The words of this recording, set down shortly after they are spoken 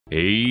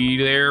Hey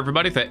there,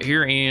 everybody. Thet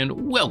here, and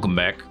welcome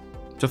back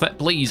to Thet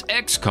Plays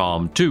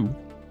XCOM 2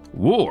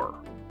 War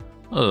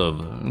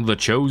of the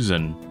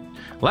Chosen.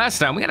 Last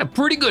time, we had a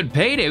pretty good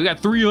payday. We got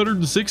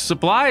 306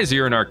 supplies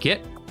here in our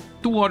kit,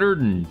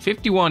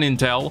 251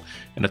 intel,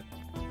 and a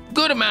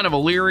good amount of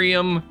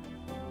Illyrium,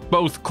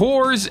 both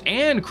cores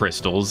and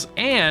crystals,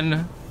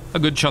 and a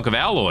good chunk of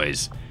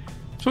alloys.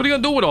 So what are you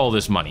gonna do with all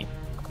this money?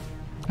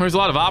 There's a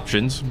lot of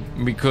options.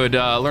 We could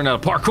learn how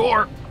to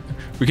parkour.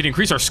 We could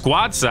increase our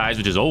squad size,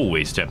 which is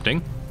always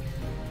tempting.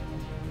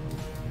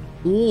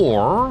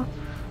 Or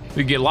we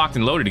could get locked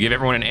and loaded to give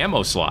everyone an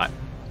ammo slot.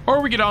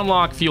 Or we could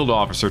unlock field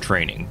officer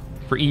training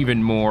for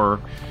even more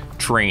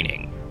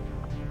training.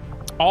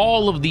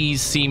 All of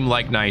these seem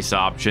like nice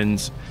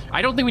options.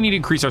 I don't think we need to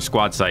increase our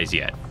squad size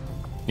yet.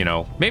 You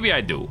know, maybe I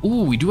do.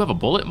 Ooh, we do have a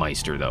bullet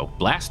meister though.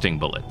 Blasting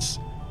bullets.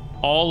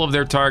 All of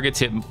their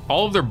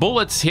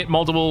bullets hit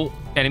multiple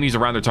enemies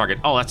around their target.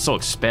 Oh, that's so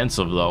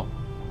expensive though.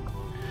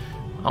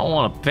 I don't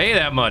want to pay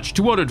that much.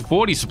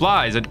 240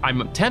 supplies.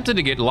 I'm tempted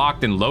to get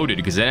locked and loaded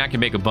because then I can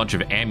make a bunch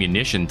of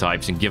ammunition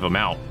types and give them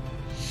out.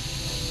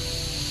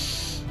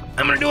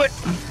 I'm gonna do it.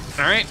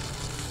 All right.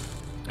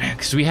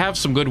 Because we have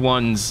some good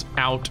ones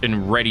out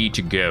and ready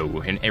to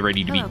go and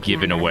ready to be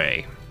given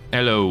away.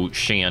 Hello,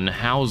 Shan.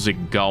 How's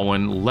it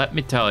going? Let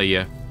me tell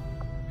you.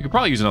 We could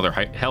probably use another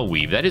hell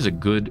weave. That is a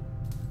good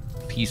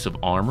piece of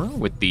armor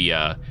with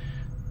the,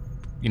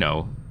 you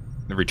know,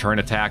 the return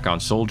attack on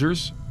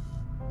soldiers.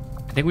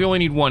 I think we only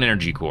need one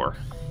energy core.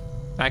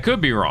 I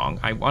could be wrong.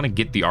 I want to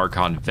get the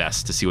Archon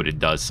vest to see what it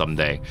does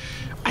someday.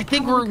 I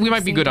think we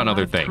might be good on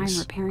other things. Time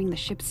repairing the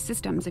ship's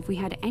systems if we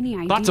had any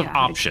idea Lots of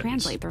how options. to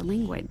translate their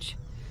language.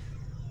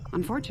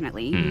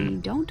 Unfortunately, we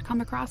don't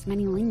come across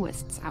many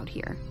linguists out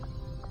here.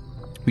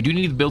 We do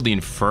need to build the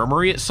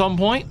infirmary at some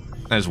point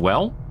as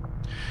well.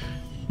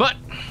 But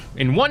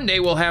in one day,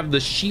 we'll have the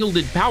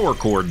shielded power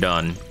core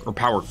done, or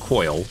power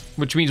coil,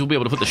 which means we'll be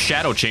able to put the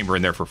shadow chamber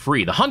in there for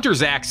free. The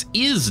hunter's axe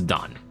is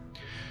done.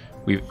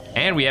 We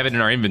have it in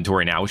our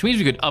inventory now, which means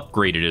we could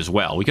upgrade it as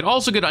well. We could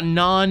also get a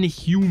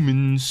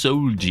non-human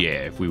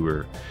soldier if we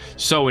were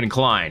so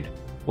inclined.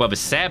 We'll have a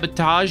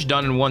sabotage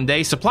done in one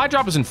day. Supply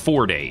drop is in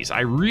 4 days.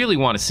 I really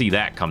want to see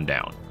that come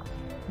down,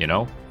 you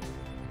know?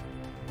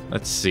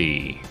 Let's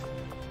see.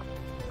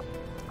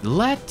 We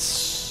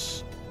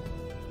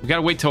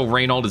gotta wait till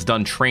Reynold is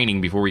done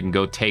training before we can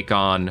go take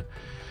on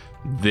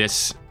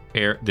this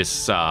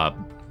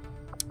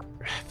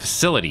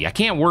facility. I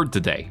can't word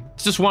today.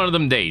 It's just one of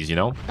them days, you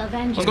know?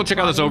 Let's go check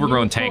out this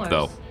overgrown tank,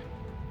 though.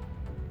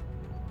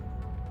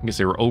 I guess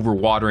they were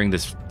overwatering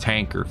this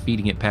tank or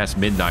feeding it past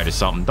midnight or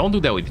something. Don't do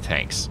that with the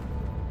tanks.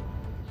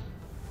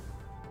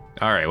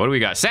 All right, what do we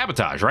got?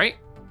 Sabotage, right?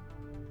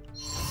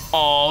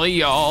 Oh,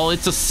 y'all,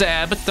 it's a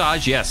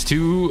sabotage. Yes,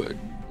 2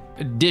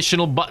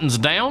 additional buttons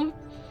down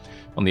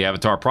on the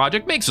Avatar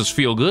project. Makes us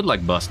feel good,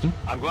 like busting.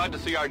 I'm glad to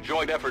see our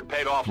joint effort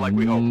paid off like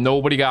we hoped.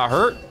 Nobody got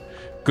hurt.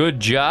 Good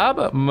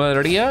job,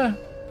 Maria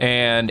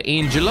and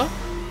Angela.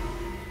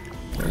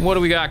 What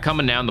do we got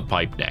coming down the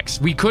pipe next?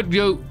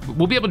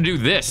 We'll be able to do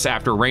this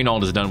after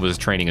Reynold is done with his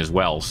training as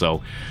well.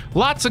 So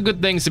lots of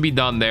good things to be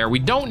done there. We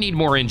don't need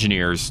more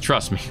engineers.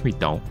 Trust me, we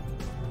don't.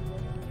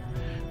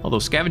 Although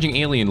scavenging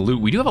alien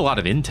loot, we do have a lot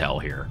of intel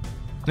here.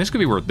 This could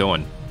be worth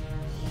doing.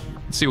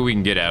 Let's see what we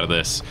can get out of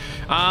this.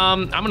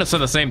 I'm gonna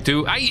send the same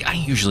too.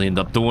 I usually end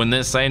up doing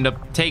this. I end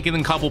up taking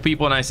a couple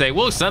people and I say,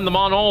 we'll send them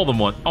on all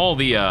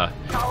the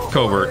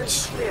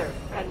coverts.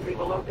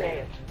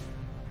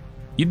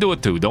 You do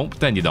it too. Don't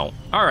pretend you don't.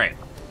 All right.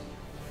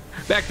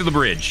 Back to the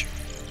bridge.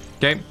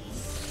 Okay.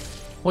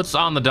 What's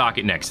on the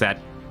docket next? That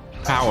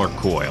power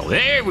coil.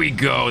 There we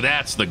go.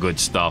 That's the good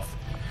stuff.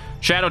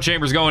 Shadow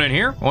chamber's going in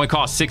here. Only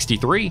costs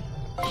 63.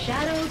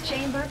 Shadow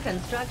chamber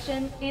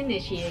construction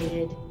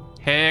initiated.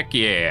 Heck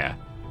yeah.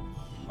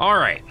 All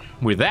right.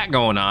 With that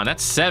going on,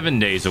 that's 7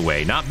 days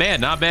away. Not bad.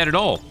 Not bad at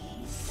all.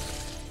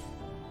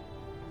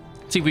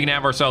 Let's see if we can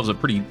have ourselves a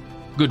pretty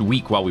good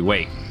week while we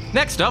wait.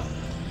 Next up,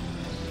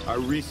 Our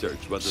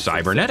research was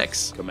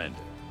cybernetics. Commander.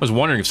 I was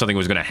wondering if something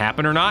was going to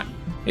happen or not.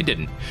 It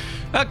didn't.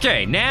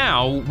 Okay,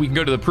 now we can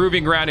go to the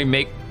proving ground and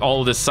make all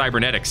of this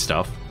cybernetic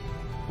stuff,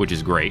 which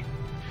is great.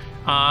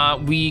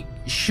 We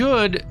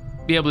should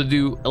be able to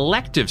do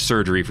elective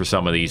surgery for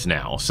some of these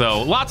now.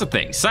 So lots of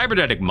things.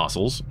 Cybernetic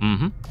muscles.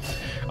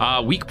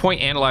 Weak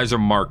point analyzer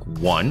Mark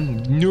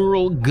 1.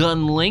 Neural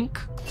gun link.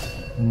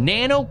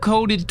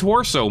 Nano-coated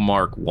torso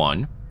Mark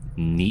 1.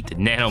 Neat.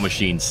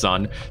 Nanomachine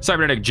Sun.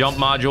 Cybernetic jump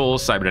module.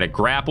 Cybernetic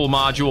grapple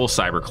module.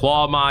 Cyber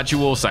claw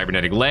module.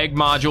 Cybernetic leg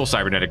module.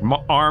 Cybernetic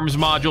arms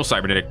module.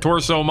 Cybernetic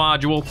torso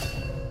module.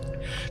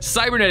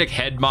 Cybernetic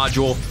head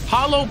module.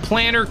 Hollow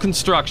planner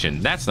construction.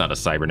 That's not a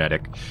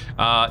cybernetic.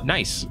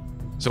 Nice.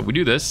 So if we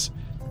do this,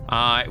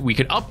 we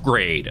can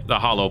upgrade the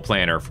hollow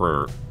planner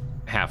for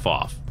half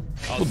off.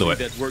 We'll do it.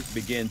 That work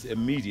begins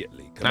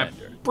immediately,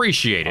 Commander. I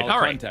appreciate it. I'll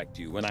All right. contact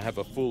you when I have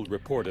a full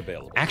report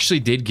available. Actually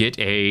did get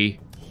a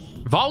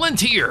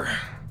volunteer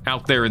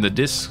out there in the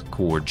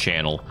Discord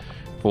channel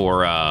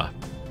for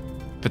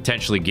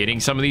potentially getting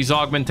some of these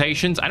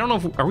augmentations. I don't know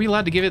if, are we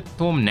allowed to give it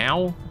to them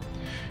now?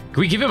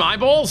 Can we give him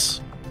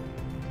eyeballs?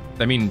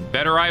 I mean,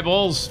 better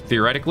eyeballs,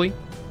 theoretically.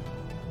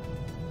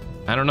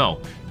 I don't know.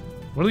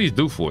 What do these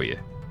do for you?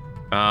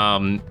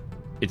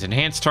 It's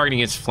enhanced targeting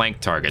against flank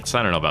targets.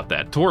 I don't know about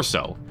that.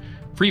 Torso.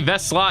 Free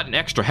vest slot and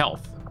extra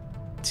health.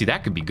 See,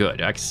 that could be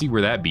good. I can see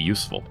where that'd be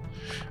useful.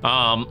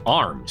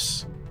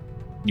 Arms.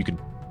 You could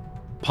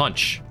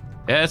punch.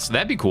 Yes,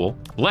 that'd be cool.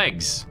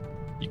 Legs.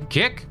 You can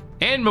kick.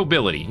 And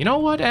mobility. You know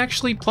what?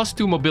 Actually,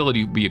 +2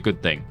 mobility would be a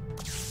good thing.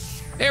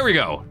 There we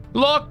go.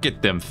 Look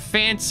at them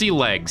fancy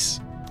legs.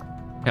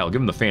 Hell,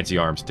 give him the fancy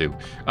arms, too.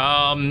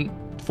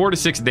 4 to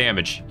 6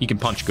 damage. He can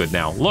punch good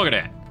now. Look at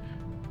that.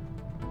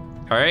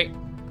 All right.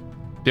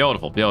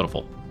 Beautiful,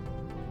 beautiful.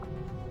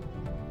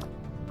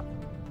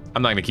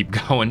 I'm not going to keep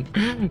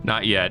going.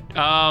 Not yet.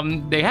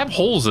 They have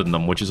holes in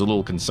them, which is a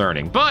little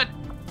concerning. But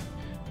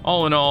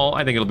all in all,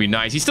 I think it'll be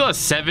nice. He still has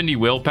 70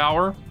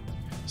 willpower.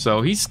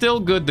 So he's still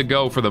good to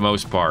go for the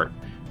most part.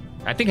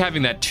 I think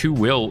having that 2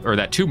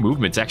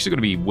 movement's actually going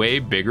to be way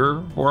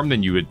bigger for him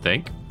than you would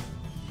think.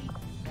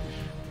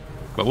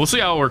 But we'll see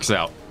how it works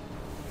out.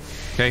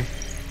 Okay.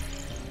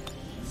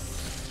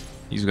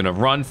 He's going to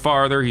run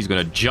farther. He's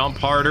going to jump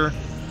harder.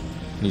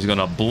 He's going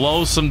to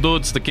blow some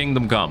dudes to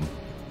Kingdom Come.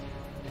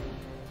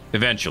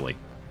 Eventually.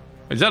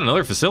 Is that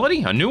another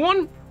facility? A new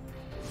one?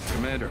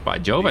 Commander, by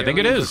Jove, I think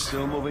it is.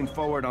 Still moving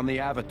forward on the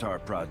Avatar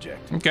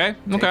project. Okay,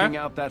 okay. Taking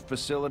out that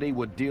facility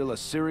would deal a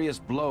serious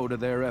blow to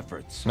their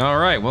efforts. All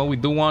right, well, we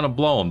do want to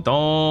blow them.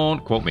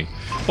 Don't quote me.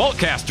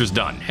 Boltcaster's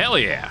done. Hell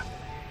yeah.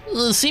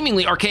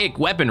 Seemingly archaic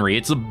weaponry.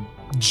 It's a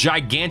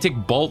gigantic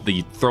bolt that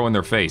you throw in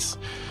their face.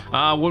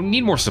 We'll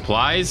need more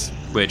supplies,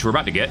 which we're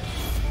about to get.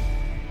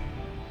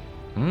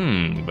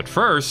 But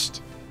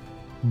first,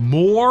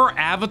 more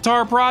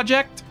Avatar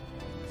project?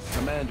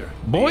 Commander,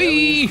 boy,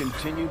 they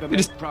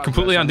just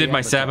completely undid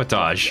my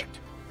sabotage.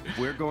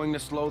 We're going to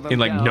slow them in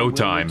like down. no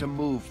time. To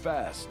move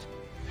fast.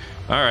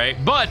 All right,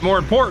 but more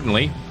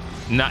importantly,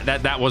 not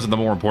that wasn't the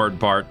more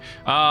important part.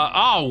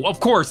 Oh,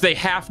 of course, they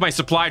halved my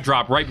supply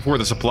drop right before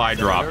the supply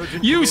drop.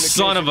 You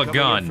son of a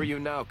gun! For you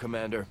now,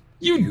 Commander.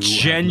 You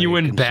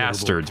genuine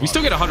bastards. We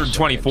still get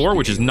 124,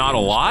 which is not a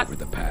lot,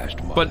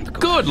 but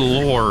good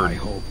lord. I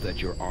hope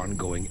that your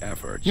ongoing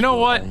efforts you know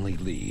what? will only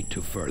lead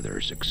to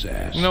further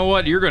success. You know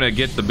what? You're going to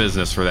get the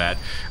business for that.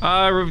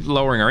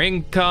 Lowering our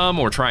income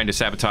or trying to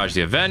sabotage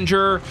the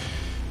Avenger.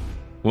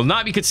 Will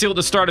not be concealed at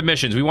the start of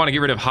missions. We want to get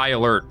rid of high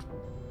alert.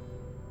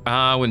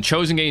 When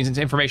Chosen gains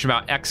information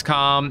about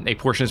XCOM, a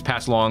portion is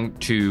passed along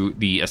to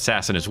the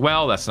assassin as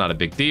well. That's not a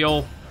big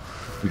deal.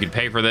 We can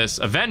pay for this.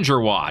 Avenger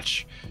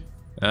Watch.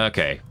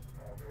 Okay.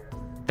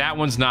 That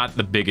one's not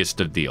the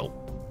biggest of deal.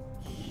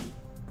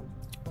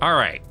 All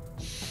right.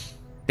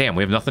 Damn,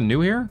 we have nothing new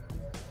here?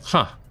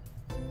 Huh.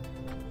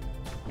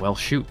 Well,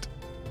 shoot.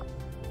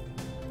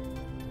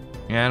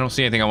 Yeah, I don't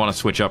see anything I want to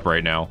switch up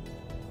right now.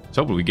 I was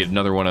hoping we get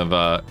another one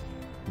of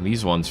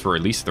these ones for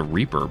at least the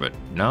Reaper, but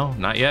no,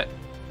 not yet.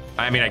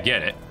 I mean, I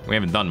get it. We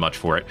haven't done much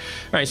for it.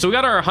 All right, so we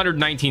got our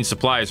 119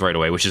 supplies right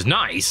away, which is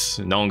nice.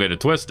 Don't get it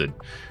twisted.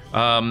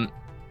 Don't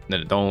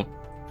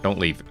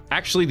leave.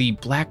 Actually, the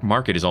black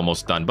market is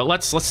almost done, but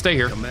let's stay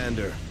here.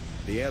 Commander,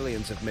 the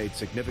aliens have made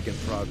significant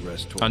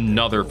progress toward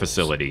another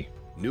facility.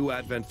 New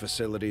Advent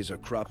facilities are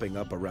cropping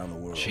up around the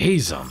world.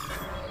 Jeez,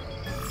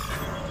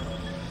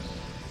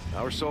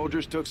 Our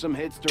soldiers took some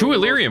hits. 2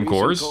 Illyrium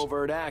cores.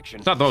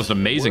 It's not the most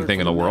amazing thing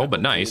in the world,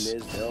 but nice.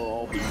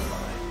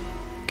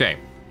 Okay.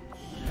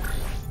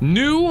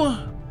 New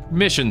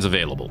missions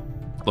available.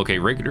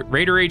 Locate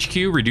Raider HQ,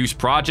 reduce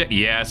project.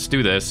 Yes,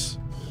 do this.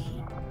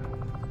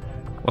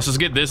 Let's just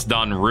get this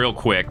done real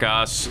quick.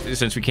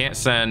 Since we can't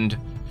send,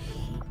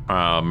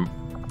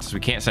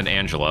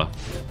 Angela,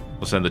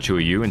 we'll send the 2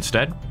 of you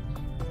instead.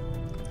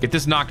 Get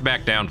this knocked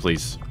back down,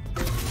 please.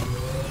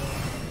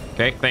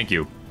 Okay, thank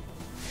you.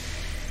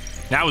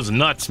 That was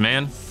nuts,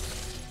 man.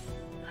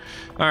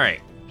 All right.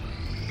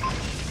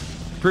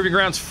 Proving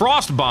Grounds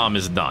Frost Bomb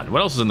is done.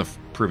 What else is in the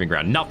Proving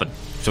Ground? Nothing.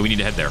 So we need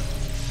to head there.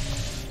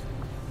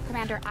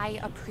 Commander, I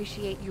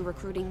appreciate you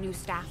recruiting new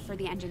staff for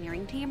the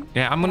engineering team.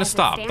 Yeah, I'm gonna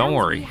stop. Don't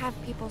worry. We have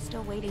people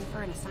still waiting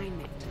for an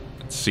assignment.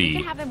 Let's see. You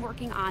can have them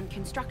working on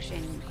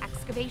construction,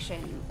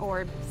 excavation,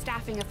 or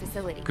staffing a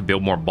facility. Could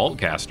build more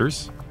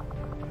boltcasters.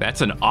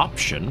 That's an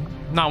option.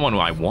 Not one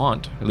I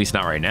want. At least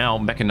not right now.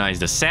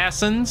 Mechanized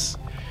assassins.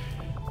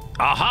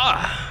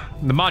 Aha!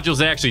 The modules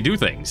that actually do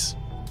things.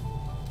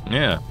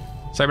 Yeah.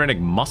 Cybernetic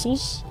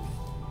muscles.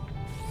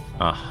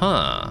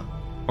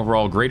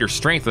 Overall greater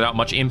strength without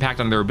much impact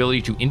on their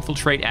ability to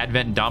infiltrate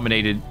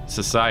Advent-dominated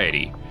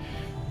society.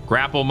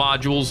 Grapple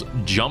modules,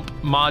 jump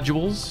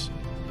modules,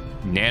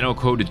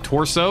 nano-coated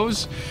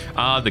torsos.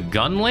 The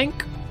gun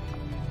link.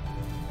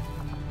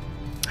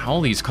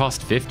 All these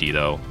cost 50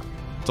 though.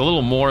 It's a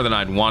little more than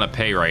I'd want to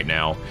pay right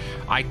now.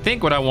 I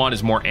think what I want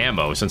is more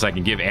ammo, since I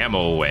can give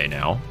ammo away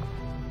now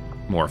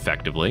more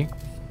effectively.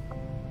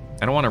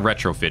 I don't want to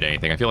retrofit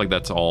anything. I feel like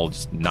that's all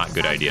just not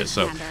good ideas.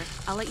 So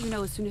I'll let you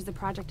know as soon as the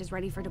project is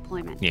ready for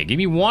deployment. Yeah, give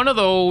me one of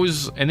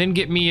those, and then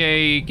give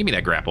me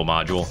that grapple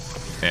module.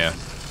 Yeah.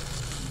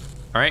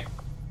 All right.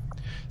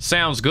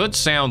 Sounds good.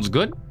 Sounds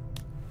good.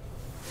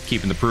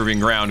 keeping the proving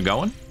ground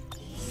going.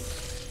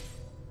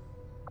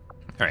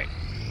 All right.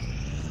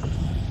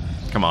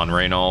 Come on,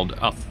 Reynold.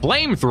 A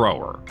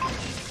flamethrower.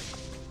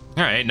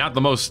 All right, not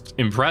the most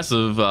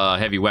impressive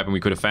heavy weapon we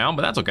could have found,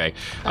 but that's okay.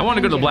 I want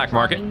to go to the black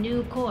market.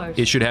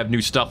 It should have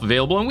new stuff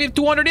available, and we have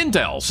 200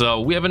 intel,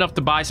 so we have enough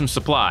to buy some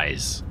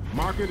supplies.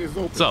 Market is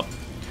open. What's up?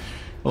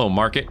 Hello,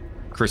 market.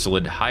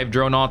 Chrysalid hive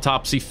drone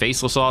autopsy,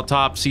 faceless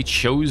autopsy,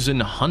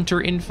 chosen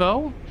hunter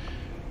info,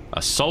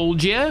 a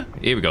soldier.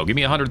 Here we go. Give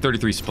me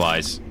 133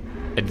 supplies.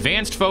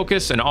 Advanced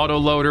focus, an auto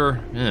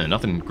loader.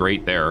 Nothing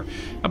great there.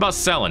 How about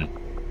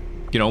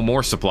selling? You know,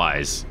 more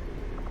supplies.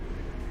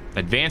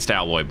 Advanced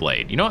alloy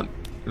blade. You know what?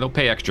 They'll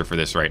pay extra for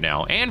this right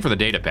now. And for the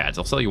data pads.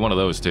 I'll sell you one of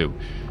those too.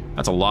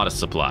 That's a lot of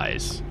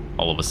supplies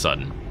all of a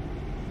sudden.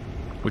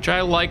 Which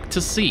I like to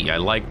see. I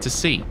like to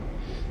see.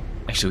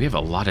 Actually, we have a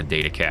lot of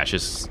data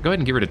caches. Go ahead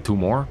and get rid of 2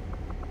 more.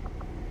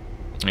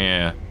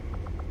 Yeah.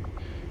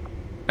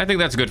 I think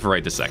that's good for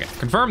right this second.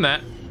 Confirm that.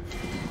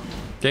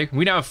 Okay,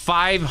 we now have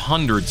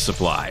 500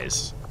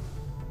 supplies.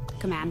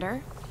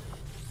 Commander?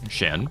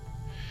 Shen.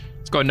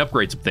 Let's go ahead and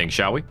upgrade some things,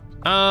 shall we?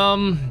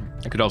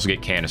 I could also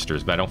get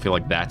canisters, but I don't feel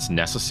like that's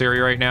necessary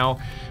right now.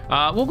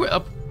 We'll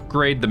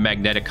upgrade the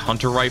magnetic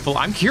hunter rifle.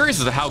 I'm curious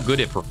as to how good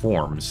it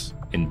performs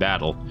in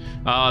battle.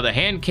 The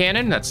hand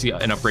cannon, that's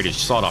an upgraded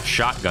sawed-off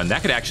shotgun.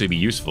 That could actually be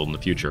useful in the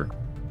future.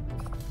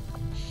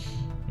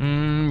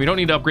 We don't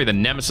need to upgrade the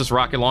Nemesis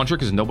rocket launcher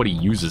because nobody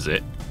uses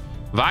it.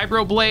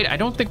 Vibro blade, I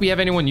don't think we have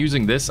anyone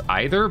using this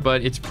either,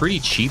 but it's pretty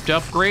cheap to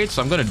upgrade,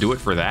 so I'm going to do it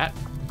for that.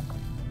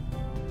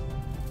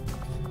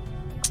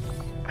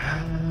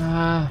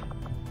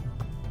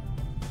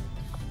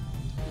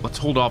 Let's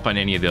hold off on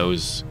any of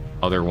those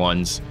other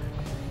ones.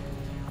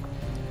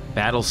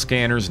 Battle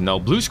scanners, no.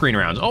 Blue screen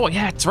rounds. Oh,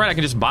 yeah, that's right. I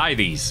can just buy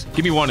these.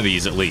 Give me one of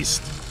these at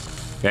least.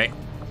 Okay.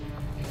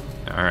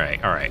 All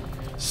right, all right.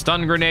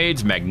 Stun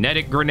grenades,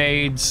 magnetic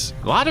grenades.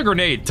 A lot of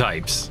grenade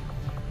types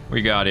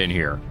we got in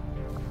here.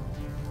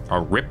 A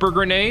Ripper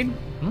grenade?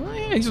 Oh,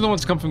 yeah, these are the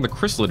ones that come from the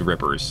Chrysalid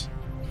Rippers.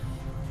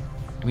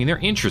 I mean, they're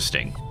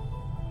interesting.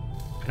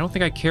 I don't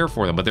think I care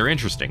for them, but they're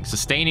interesting.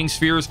 Sustaining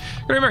spheres.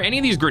 Remember, any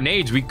of these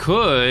grenades, we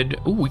could...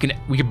 Ooh, we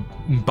can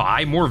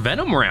buy more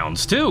Venom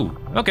rounds, too.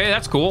 Okay,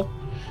 that's cool.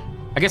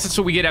 I guess that's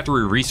what we get after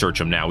we research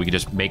them now. We can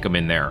just make them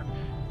in there.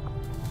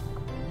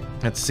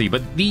 Let's see,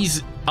 but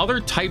these other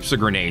types of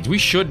grenades, we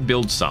should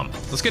build some.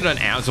 Let's get an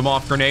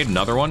Asimov grenade,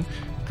 another one,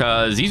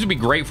 because these would be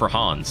great for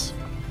Hans.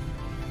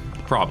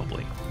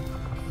 Probably.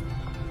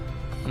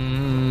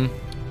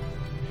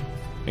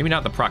 Maybe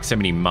not the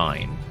proximity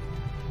mine.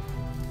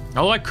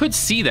 Although I could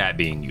see that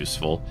being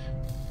useful.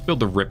 Build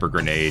the Ripper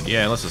grenade.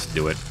 Yeah, let's just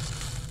do it.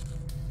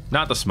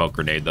 Not the smoke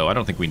grenade, though. I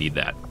don't think we need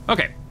that.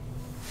 Okay.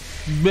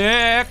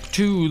 Back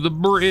to the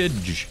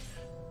bridge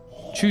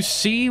to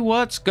see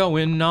what's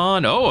going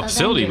on. Oh, a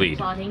facility lead.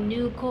 Plotting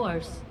new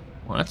course.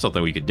 Well, that's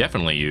something we could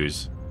definitely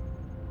use.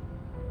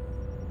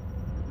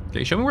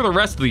 Okay, show me where the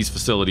rest of these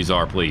facilities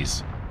are,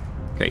 please.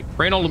 Okay,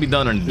 Reynold will be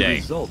done in a day.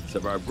 The results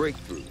of our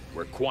breakthrough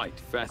were quite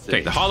fascinating.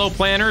 Okay, the holo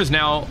planner is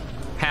now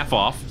half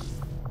off.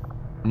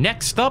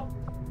 Next up,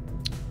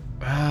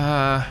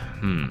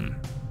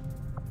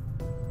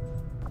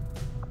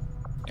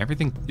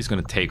 everything is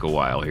going to take a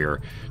while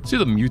here. Let's do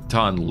the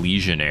Muton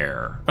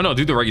Legionnaire. Oh no,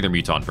 do the regular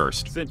Muton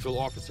first. Central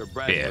Officer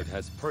Bradford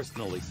has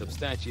personally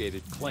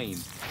substantiated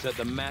claims that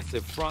the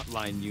massive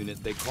frontline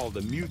unit they call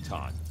the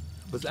Muton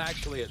was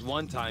actually at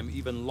one time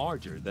even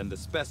larger than the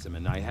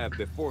specimen I have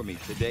before me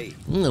today.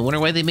 I wonder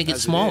why they make it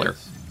smaller.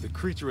 The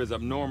creature is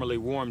abnormally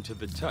warm to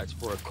the touch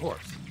for a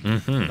corpse.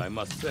 But I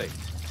must say,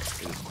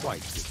 it is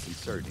quite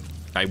disconcerting.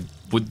 I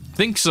would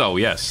think so,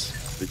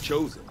 yes. The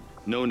Chosen,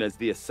 known as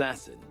the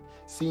Assassin,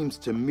 seems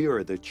to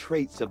mirror the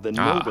traits of the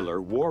nobler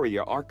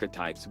warrior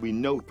archetypes we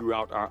know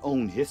throughout our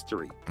own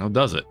history. How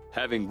does it?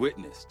 Having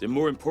witnessed, and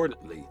more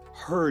importantly,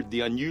 heard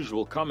the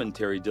unusual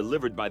commentary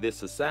delivered by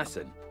this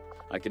assassin,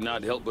 I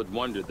cannot help but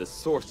wonder the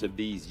source of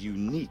these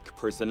unique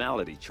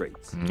personality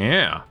traits.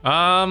 Yeah.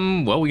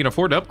 Well, we can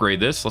afford to upgrade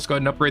this. Let's go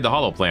ahead and upgrade the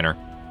holo planner.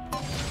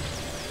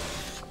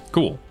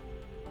 Cool.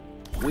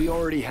 We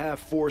already have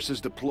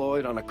forces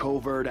deployed on a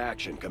covert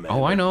action, Commander.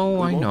 Oh, I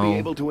know, I know. We won't be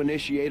able to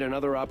initiate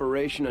another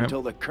operation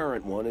until the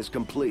current one is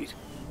complete.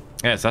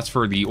 Yes, that's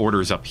for the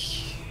orders up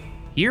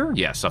here?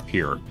 Yes, up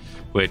here.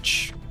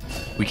 Which,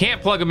 we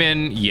can't plug them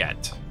in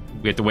yet.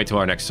 We have to wait till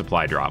our next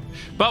supply drop.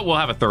 But we'll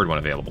have a third one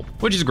available,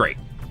 which is great.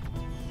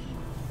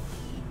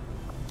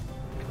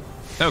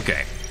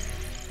 Okay.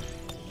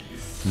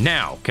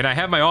 Now, can I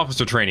have my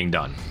officer training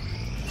done?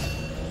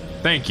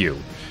 Thank you.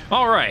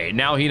 All right,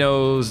 now he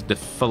knows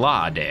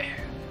Defilade.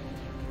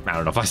 I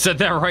don't know if I said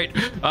that right.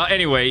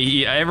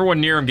 Anyway, everyone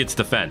near him gets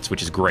defense,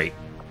 which is great.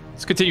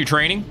 Let's continue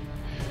training.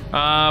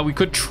 We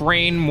could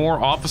train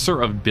more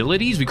officer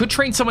abilities. We could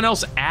train someone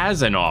else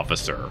as an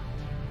officer.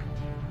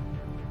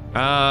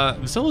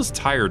 Vasilla's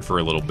tired for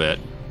a little bit,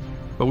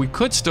 but we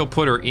could still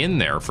put her in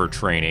there for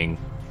training.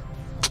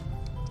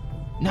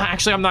 No,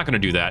 actually, I'm not going to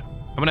do that.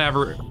 I'm going to have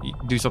her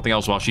do something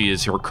else while she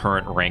is her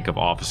current rank of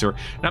officer.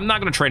 And I'm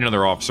not going to train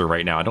another officer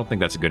right now. I don't think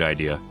that's a good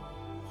idea.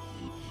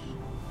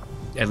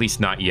 At least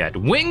not yet.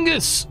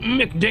 Wingus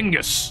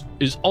McDingus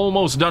is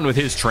almost done with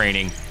his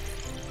training.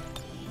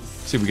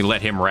 See if we can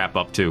let him wrap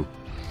up too.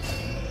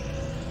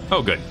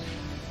 Oh, good.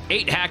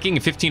 8 hacking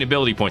and 15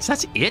 ability points.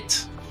 That's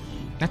it?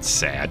 That's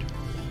sad.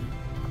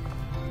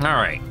 All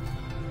right.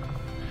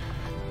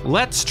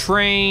 Let's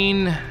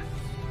train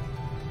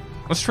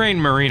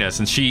Marina,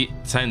 since she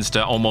tends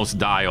to almost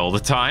die all the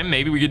time.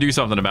 Maybe we could do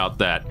something about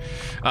that.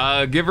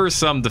 Give her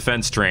some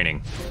defense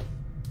training.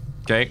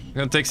 Okay,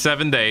 gonna take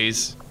 7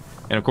 days.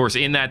 And of course,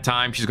 in that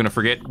time, she's gonna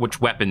forget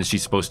which weapons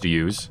she's supposed to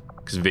use,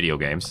 because video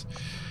games.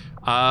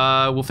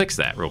 We'll fix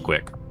that real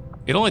quick.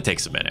 It only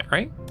takes a minute,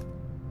 right?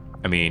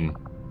 I mean,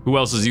 who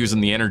else is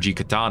using the energy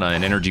katana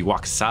and energy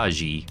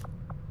wakizashi?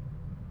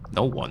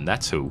 No one,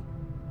 that's who.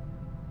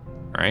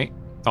 All right?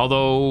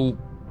 Although,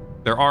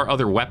 there are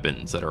other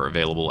weapons that are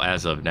available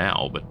as of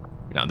now, but,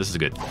 you know, this is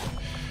good.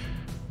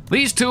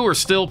 These two are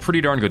still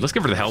pretty darn good. Let's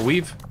give her the Hell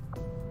Weave,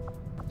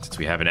 since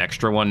we have an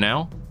extra one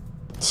now.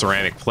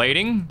 Ceramic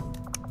plating.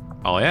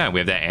 Oh yeah, we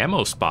have that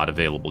ammo spot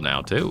available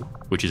now too,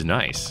 which is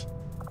nice.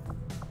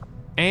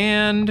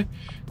 And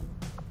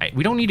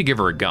we don't need to give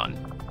her a gun.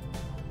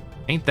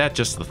 Ain't that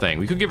just the thing?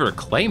 We could give her a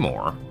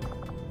claymore.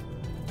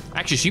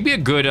 Actually, she'd be a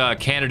good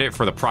candidate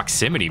for the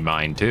proximity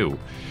mine too.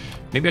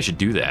 Maybe I should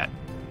do that.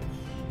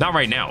 Not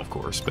right now, of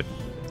course, but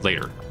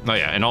later. Oh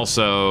yeah, and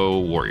also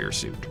warrior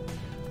suit.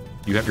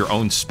 You have your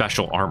own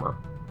special armor,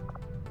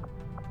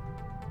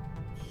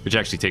 which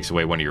actually takes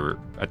away one of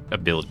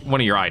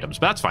your items,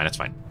 but that's fine, that's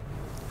fine.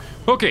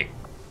 Okay,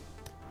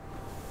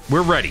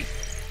 we're ready.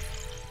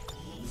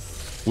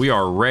 We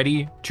are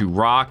ready to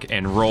rock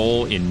and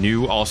roll in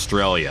New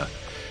Australia.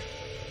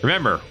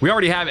 Remember, we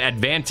already have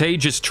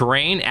advantageous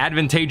terrain,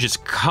 advantageous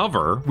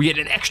cover. We had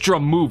an extra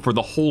move for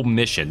the whole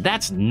mission.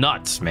 That's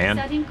nuts, man.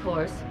 Setting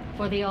course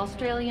for the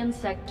Australian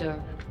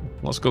sector.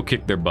 Let's go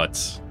kick their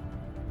butts.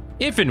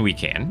 If and we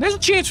can. There's a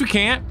chance we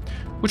can't.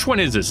 Which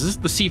one is this? Is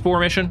this the C4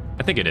 mission?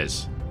 I think it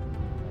is.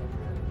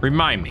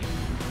 Remind me.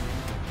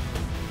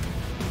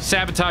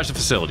 Sabotage the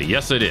facility.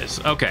 Yes, it is.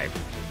 Okay.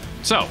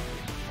 So,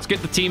 let's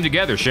get the team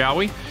together, shall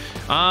we?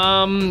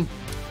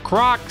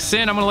 Croc,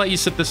 Sin, I'm going to let you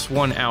sit this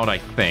one out, I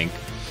think.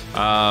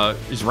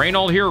 Is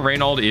Reynold here?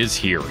 Reynold is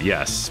here,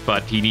 yes.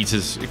 But he needs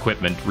his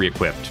equipment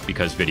re-equipped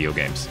because video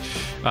games.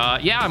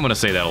 Yeah, I'm going to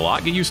say that a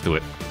lot. Get used to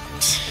it.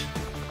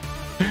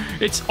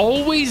 It's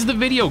always the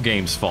video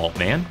game's fault,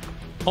 man.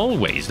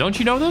 Always. Don't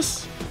you know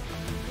this?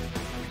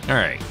 All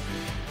right.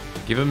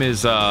 Give him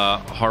his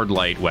hard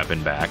light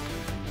weapon back.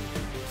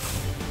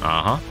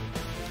 Uh-huh.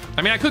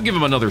 I mean, I could give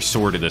him another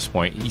sword at this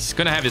point. He's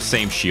going to have his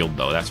same shield,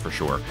 though, that's for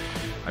sure.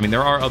 I mean,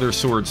 there are other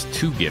swords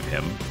to give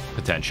him,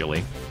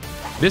 potentially.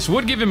 This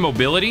would give him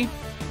mobility,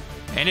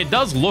 and it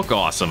does look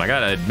awesome, I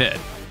gotta admit.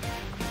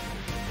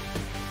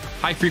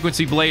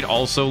 High-frequency blade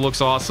also looks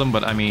awesome,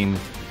 but I mean,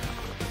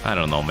 I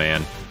don't know,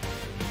 man.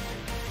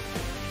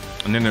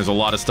 And then there's a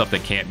lot of stuff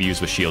that can't be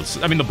used with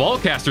shields. I mean, the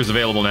ballcaster's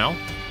available now.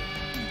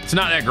 It's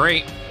not that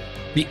great.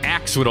 The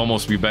axe would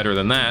almost be better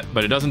than that,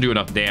 but it doesn't do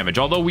enough damage,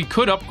 although we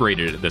could upgrade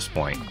it at this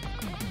point.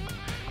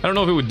 I don't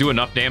know if it would do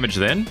enough damage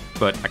then,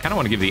 but I kind of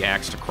want to give the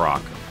axe to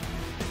Croc.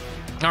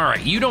 All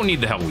right, you don't need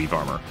the Hellweave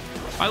armor.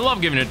 I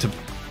love giving it to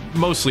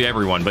mostly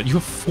everyone, but you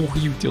have 4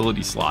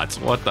 utility slots.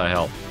 What the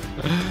hell?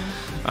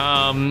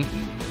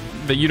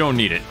 But you don't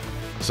need it.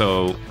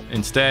 So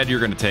instead, you're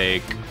going to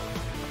take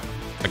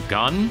a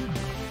gun.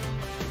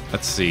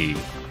 Let's see.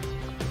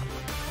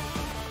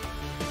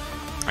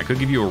 I could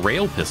give you a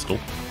rail pistol,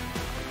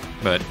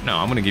 but no,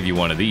 I'm going to give you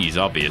one of these,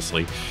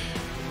 obviously.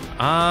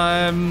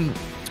 I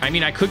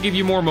mean, I could give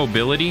you more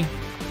mobility.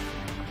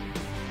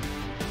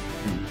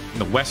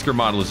 The Wesker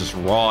model is just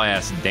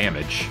raw-ass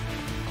damage.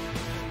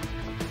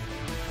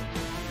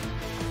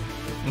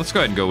 Let's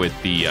go ahead and go with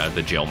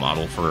the jail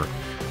model for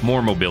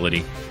more mobility.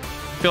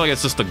 I feel like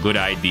it's just a good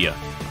idea.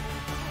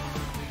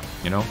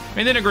 You know?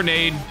 And then a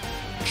grenade,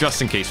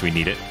 just in case we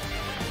need it.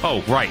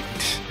 Oh, right.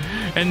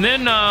 And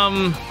then,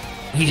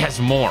 he has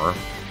more.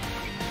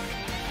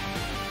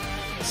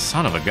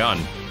 Son of a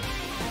gun.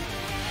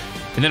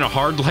 And then a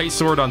hard light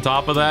sword on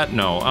top of that?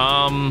 No.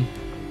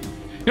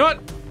 You know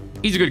what?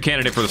 He's a good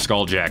candidate for the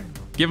Skulljack.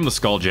 Give him the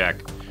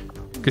Skulljack.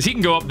 Because he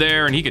can go up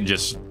there and he can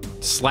just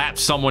slap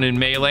someone in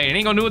melee and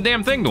ain't gonna do a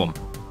damn thing to him.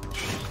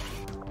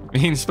 I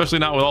mean, especially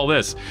not with all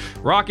this.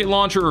 Rocket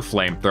launcher or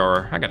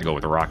flamethrower? I gotta go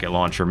with the rocket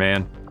launcher,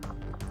 man.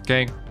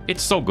 Okay?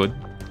 It's so good.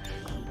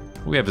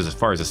 We have as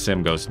far as the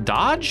sim goes.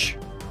 Dodge?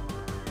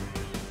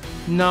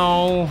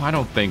 No, I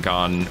don't think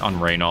on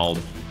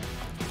Reynold.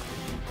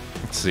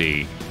 Let's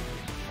see.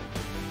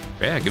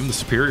 Yeah, give him the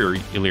superior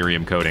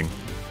Illyrium coating.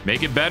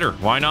 Make it better.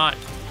 Why not?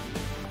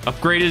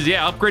 Upgrade his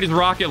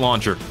rocket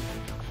launcher.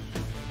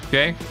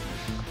 Okay?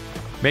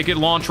 Make it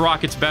launch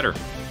rockets better.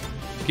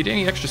 Get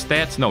any extra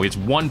stats? No, it's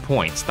 1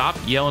 point. Stop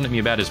yelling at me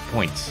about his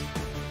points.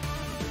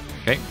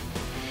 Okay?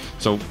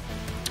 So,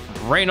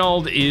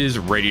 Reynold is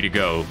ready to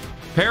go.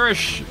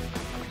 Parrish,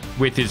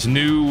 with his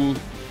new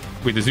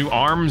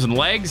arms and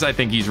legs, I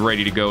think he's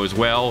ready to go as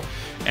well.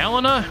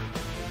 Elena,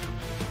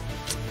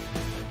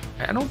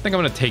 I don't think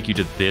I'm going to take you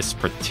to this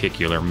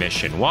particular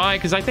mission. Why?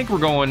 Because I think we're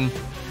going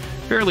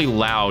fairly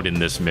loud in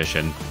this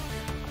mission.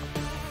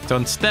 So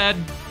instead,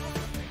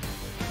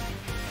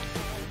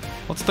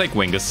 let's take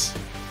Wingus,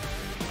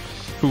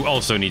 who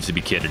also needs to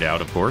be kitted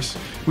out, of course.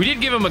 We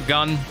did give him a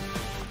gun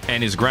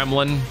and his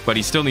gremlin, but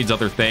he still needs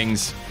other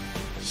things.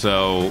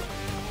 So,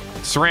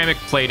 ceramic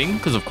plating,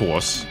 because of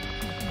course.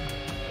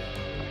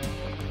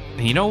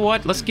 And you know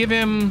what? Let's give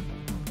him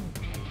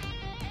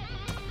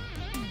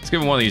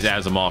one of these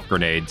Asimov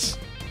grenades.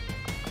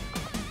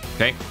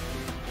 Okay.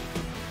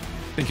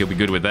 I think he'll be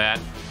good with that.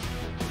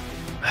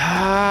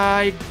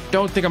 I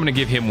don't think I'm going to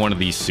give him one of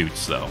these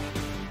suits, though.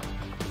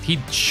 He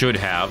should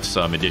have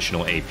some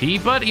additional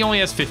AP, but he only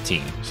has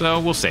 15, so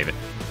we'll save it.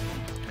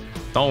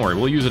 Don't worry,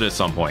 we'll use it at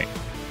some point.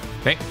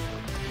 Okay.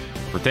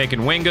 We're taking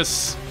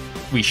Wingus.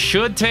 We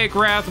should take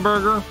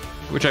Rathburger,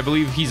 which I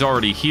believe he's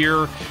already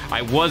here.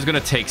 I was going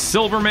to take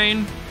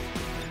Silvermane.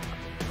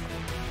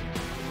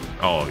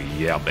 Oh,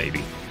 yeah,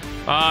 baby.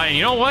 And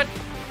you know what?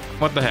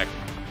 What the heck?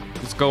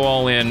 Let's go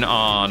all in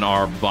on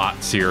our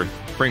bots here.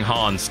 Bring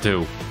Hans,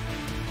 too.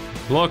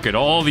 Look at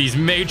all these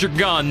major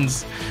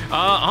guns.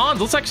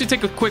 Hans, let's actually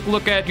take a quick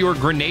look at your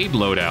grenade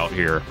loadout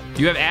here.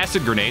 You have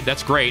Acid Grenade.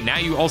 That's great. Now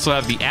you also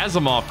have the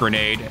Asimov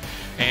Grenade.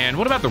 And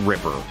what about the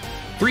Ripper?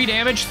 3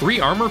 damage, 3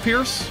 armor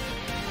pierce?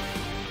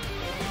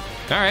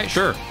 All right,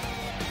 sure.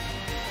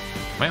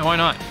 Why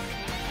not?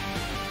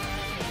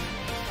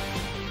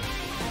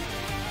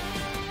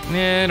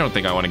 I don't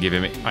think I want to give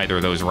him either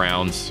of those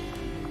rounds.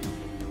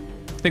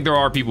 I think there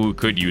are people who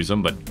could use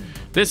them, but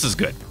this is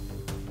good.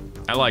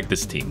 I like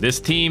this team. This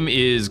team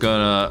is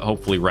gonna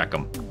hopefully wreck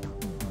them.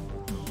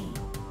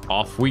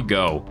 Off we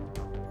go.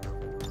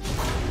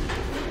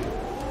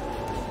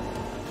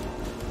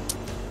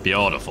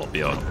 Beautiful,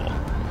 beautiful.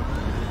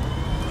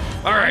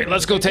 All right,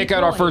 let's go take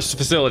out our first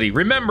facility.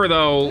 Remember,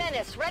 though,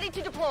 Menace, ready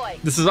to deploy.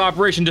 This is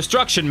Operation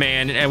Destruction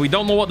Man, and we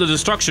don't know what the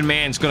Destruction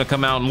Man's gonna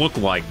come out and look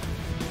like.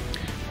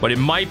 But it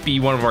might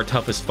be one of our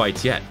toughest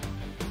fights yet.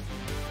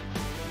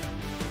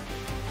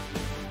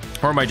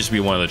 Or it might just be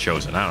one of the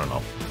Chosen, I don't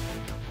know.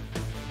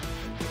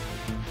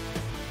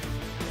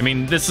 I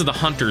mean, this is the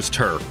Hunter's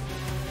turf.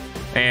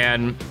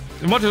 And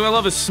as much as I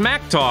love his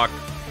smack talk,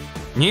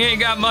 he ain't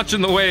got much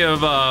in the way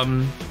of,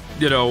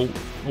 you know,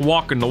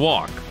 walking the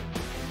walk.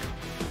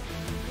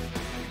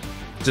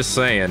 Just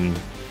saying,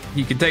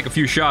 he can take a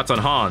few shots on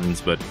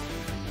Hans, but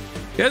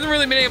he hasn't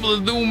really been able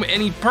to do him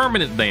any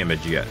permanent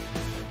damage yet.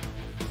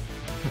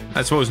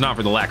 I suppose not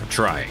for the lack of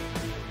trying.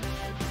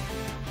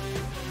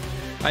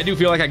 I do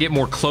feel like I get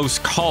more close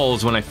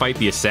calls when I fight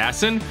the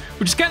assassin,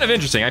 which is kind of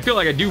interesting. I feel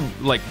like I do,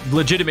 like,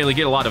 legitimately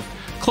get a lot of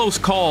close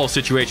call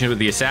situations with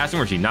the assassin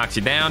where she knocks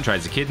you down,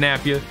 tries to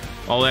kidnap you,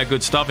 all that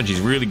good stuff, and she's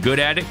really good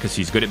at it because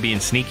she's good at being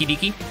sneaky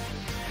deaky.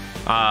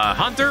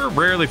 Hunter,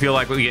 rarely feel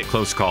like we get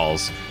close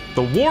calls.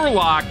 The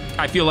Warlock,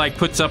 I feel like,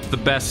 puts up the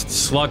best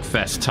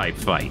slugfest type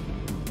fight.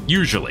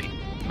 Usually.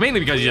 Mainly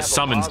because he just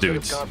summons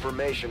dudes.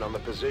 Confirmation on the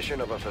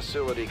position of a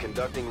facility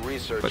conducting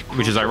research,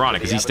 Which is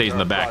ironic, because he stays in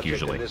the back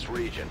usually.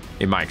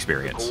 In my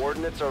experience. The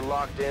coordinates are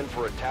locked in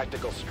for a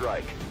tactical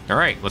strike.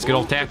 Alright, let's get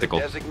all tactical.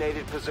 Move to the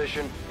designated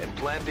position and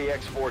plant the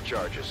X4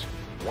 charges.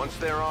 Once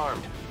they're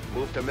armed,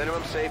 move to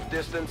minimum safe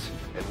distance,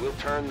 and we'll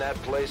turn that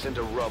place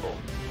into rubble.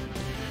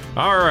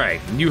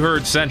 Alright, you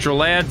heard Central,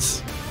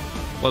 lads.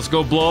 Let's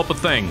go blow up a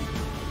thing.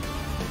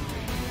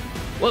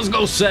 Let's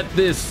go set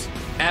this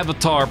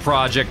Avatar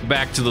project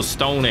back to the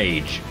Stone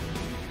Age.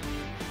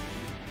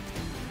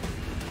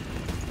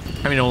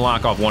 I mean, it'll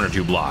lock off 1 or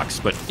 2 blocks,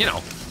 but, you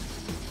know.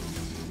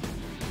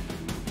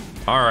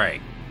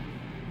 Alright.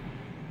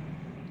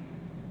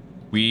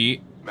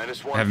 We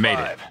have made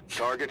it.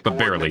 Target but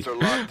barely.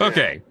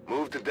 Okay.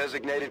 Move to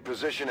designated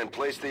position and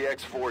place the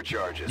X4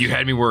 charges. You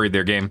had me worried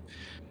there, game.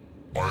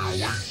 I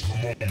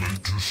await the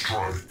moment to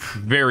strike.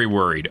 Very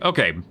worried.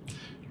 Okay.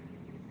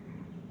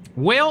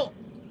 Well,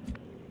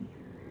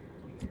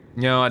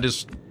 you know,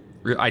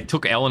 I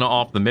took Elena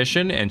off the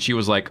mission, and she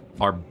was like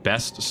our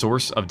best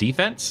source of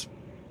defense.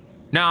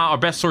 Nah, our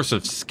best source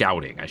of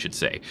scouting, I should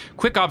say.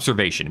 Quick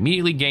observation.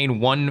 Immediately gain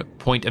 1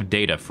 point of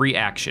data. Free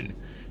action.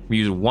 We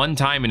use 1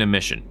 time in a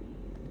mission.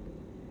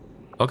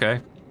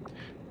 Okay.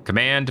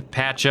 Command,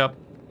 patch up.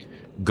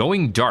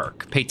 Going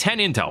dark. Pay 10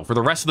 intel. For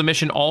the rest of the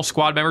mission, all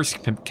squad members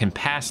can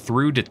pass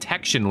through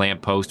detection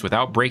lamppost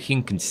without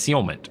breaking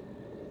concealment.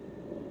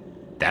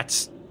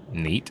 That's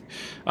neat.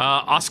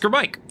 Oscar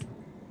Mike.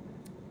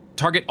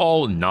 Target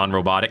all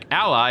non-robotic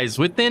allies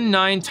within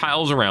 9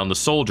 tiles around the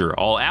soldier.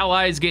 All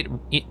allies get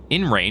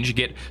in range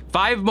get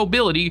 5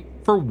 mobility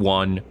for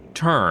 1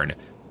 turn.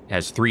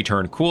 Has 3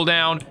 turn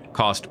cooldown,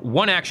 cost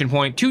 1 action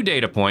point, 2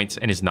 data points,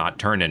 and is not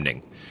turn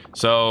ending.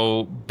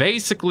 So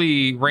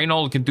basically,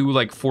 Reynold can do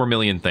like 4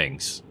 million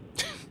things.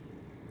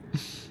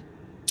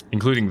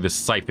 Including this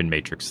siphon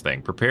matrix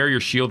thing. Prepare your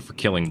shield for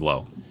killing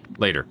blow.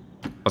 Later.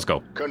 Let's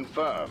go.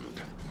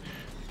 Confirmed.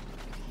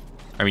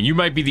 I mean, you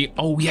might be the...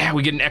 Oh, yeah,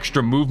 we get an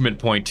extra movement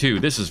point, too.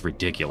 This is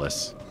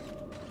ridiculous.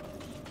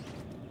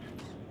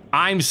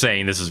 I'm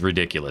saying this is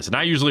ridiculous, and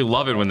I usually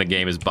love it when the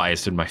game is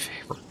biased in my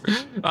favor.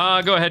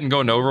 Go ahead and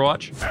go into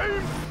Overwatch.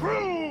 Aim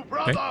true,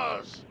 brothers!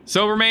 Okay.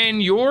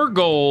 Silvermane, your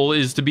goal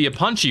is to be a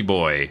punchy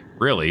boy,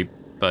 really,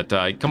 but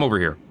come over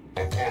here.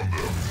 Upon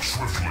them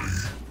swiftly.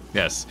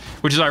 Yes,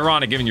 which is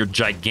ironic given your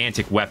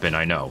gigantic weapon,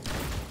 I know.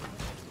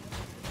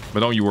 But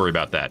don't you worry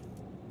about that.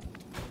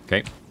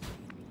 Okay.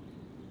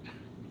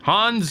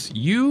 Hans,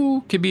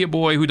 you can be a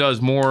boy who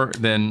does more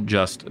than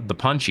just the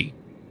punchy.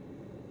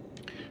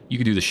 You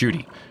can do the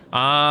shooty.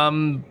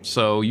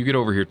 So you get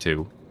over here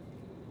too.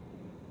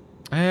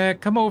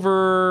 Come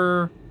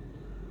over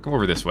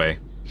this way.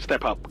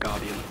 Step up,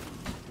 Guardian.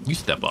 You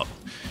step up.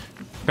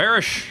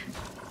 Parrish,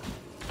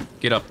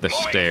 get up the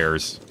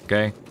stairs,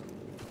 okay?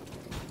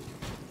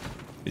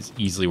 It's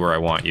easily where I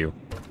want you.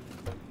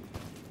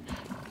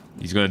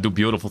 He's gonna do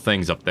beautiful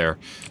things up there.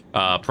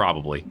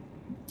 Probably.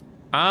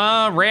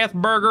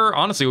 Wrathburger,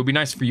 honestly, it would be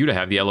nice for you to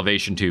have the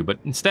elevation too, but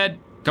instead,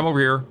 come over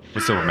here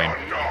with Silvermane.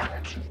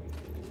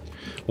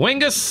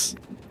 Wingus,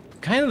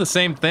 kind of the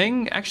same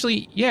thing.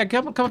 Actually, yeah,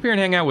 come up here and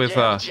hang out with,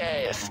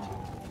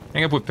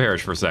 hang up with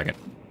Parrish for a second.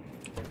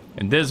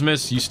 And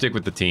Dismas, you stick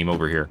with the team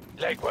over here.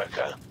 Legwork,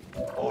 huh?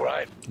 All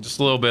right. Just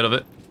a little bit of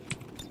it.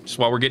 Just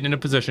while we're getting into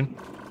position.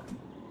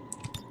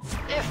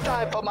 It's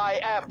time for my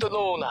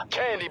afternoon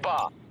candy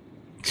bar.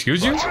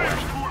 Excuse you?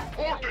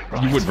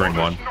 You would bring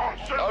one.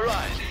 All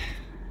right.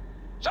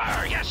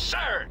 Sir, yes,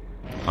 sir.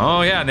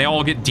 Oh, yeah, and they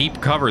all get deep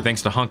cover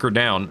thanks to hunker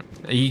down.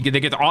 They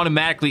get to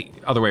automatically...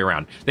 Other way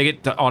around. They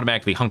get to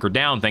automatically hunker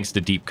down thanks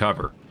to deep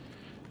cover.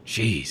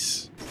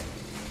 Jeez.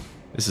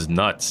 This is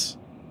nuts.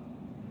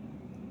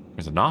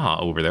 There's a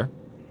Naha over there.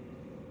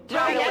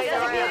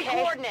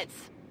 Coordinates.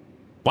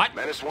 What?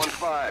 Menace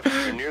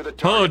 1-5. You're near the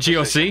Hello, target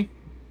GOC.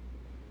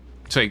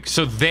 position.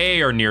 So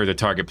they are near the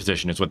target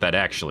position is what that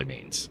actually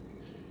means.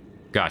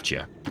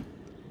 Gotcha.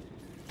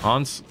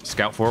 Hans,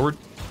 scout forward.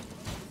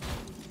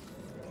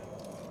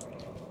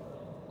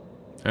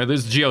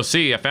 This is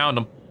GOC. I found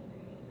him.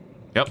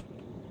 Yep.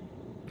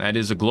 That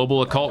is a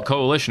global occult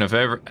coalition if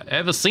I've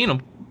ever seen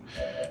them.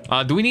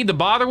 Do we need to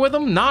bother with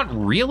them? Not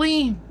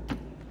really.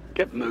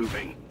 Get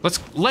moving.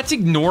 Let's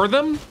ignore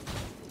them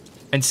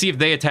and see if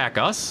they attack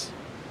us.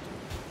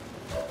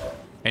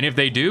 And if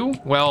they do,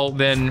 well,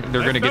 then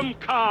they're gonna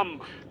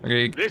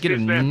get a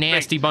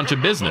nasty bunch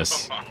of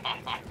business.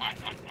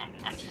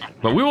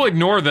 But we will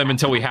ignore them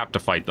until we have to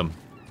fight them.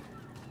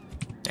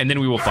 And then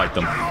we will fight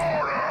them.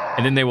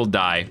 And then they will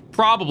die,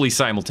 probably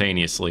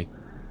simultaneously.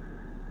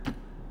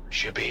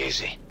 Should be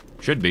easy.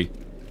 Should be.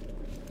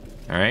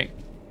 All right.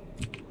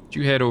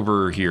 You head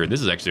over here.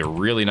 This is actually a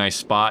really nice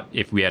spot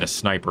if we had a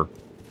sniper.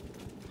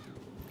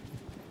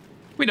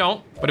 We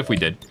don't, but if we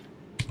did.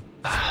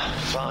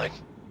 Fine.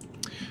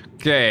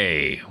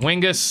 Okay,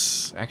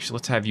 Wingus. Actually,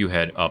 let's have you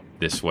head up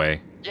this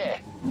way. Yeah.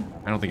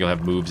 I don't think you'll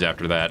have moves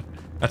after that.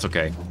 That's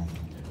okay.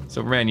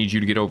 Silverman, I need you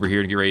to get over here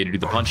and get ready to do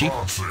the punchy.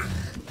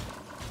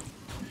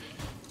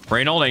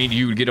 Reynold, I need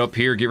you to get up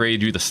here, get ready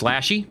to do the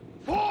slashy.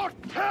 For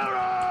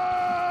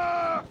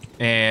terror!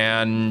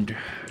 And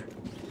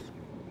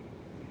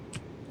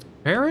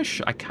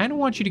Parrish, I kind of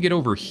want you to get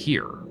over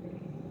here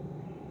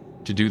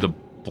to do the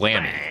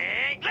blammy.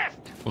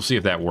 We'll see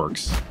if that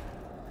works.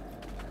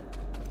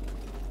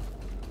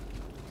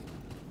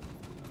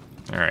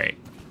 All right.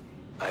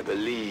 I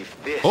believe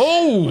this.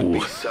 Oh,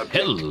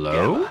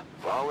 hello.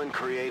 Valen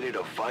created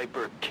a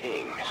Viper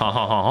King. Ha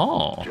ha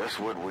ha ha. Just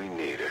what we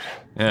needed.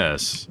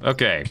 Yes.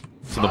 Okay.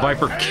 So the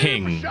Viper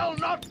King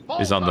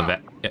is on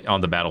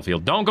the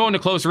battlefield. Don't go into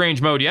close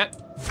range mode yet.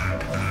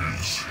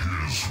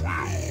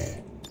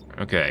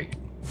 Okay.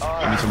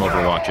 Give me some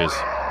overwatches.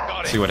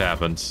 See what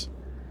happens.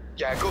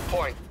 Yeah, good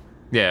point.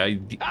 Yeah,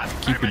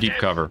 keep your deep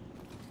cover.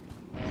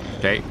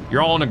 Okay,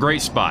 you're all in a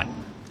great spot.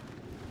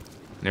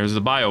 There's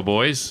the bio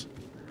boys.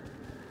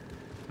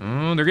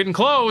 They're getting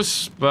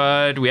close,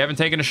 but we haven't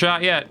taken a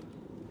shot yet.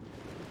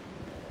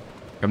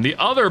 Come the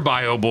other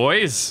bio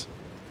boys.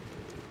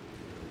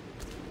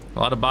 A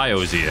lot of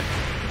bios here.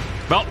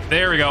 Well,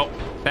 there we go.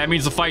 That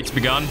means the fight's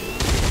begun.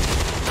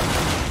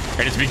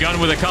 And it's begun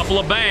with a couple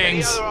of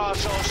bangs.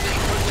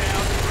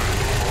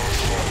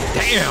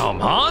 Damn,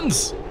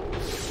 Hans.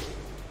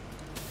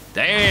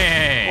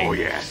 Dang. Oh,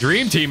 yes.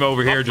 Dream Team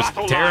over here just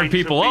tearing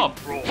people up.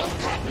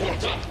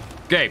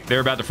 Okay, they're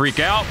about to freak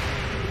out,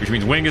 which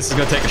means Wingus is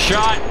going to take a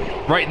shot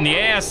right in the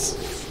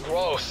ass.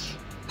 Gross.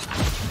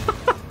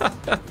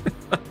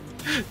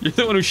 You're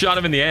the one who shot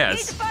him in the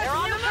ass.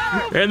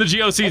 And the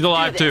GOC's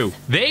alive too.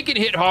 They can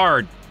hit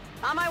hard.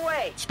 On my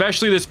way.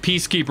 Especially this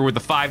Peacekeeper with the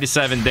 5 to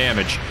 7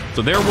 damage.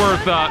 So they're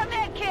worth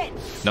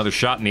another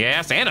shot in the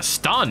ass and a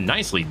stun.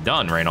 Nicely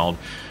done, Reynold.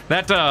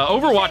 That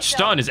Overwatch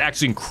stun is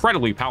actually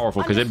incredibly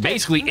powerful because it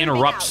basically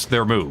interrupts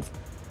their move.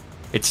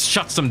 It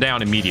shuts them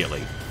down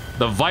immediately.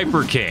 The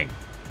Viper King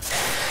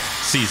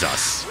sees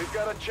us. We've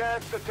got a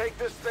chance to take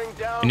this thing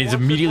down. And he's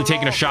immediately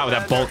taking a shot with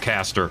that bolt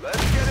caster. Let's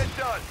get it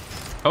done.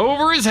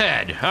 Over his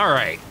head. All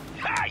right.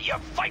 You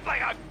fight like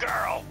a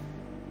girl.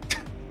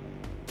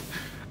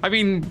 I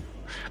mean,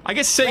 I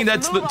guess saying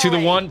that's to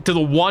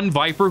the one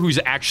Viper who's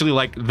actually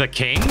like the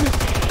king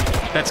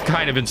That's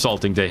kind of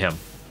insulting to him.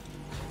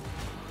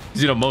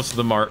 'Cause, you know, most of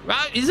them are...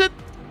 is it?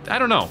 I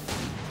don't know.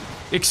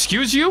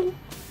 Excuse you?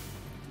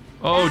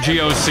 Oh,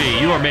 GOC,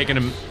 you are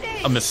making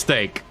a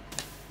mistake.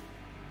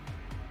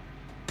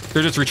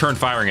 They're just return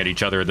firing at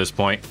each other at this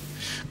point.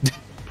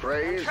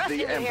 Praise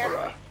the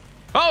Emperor.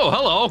 Oh,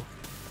 hello.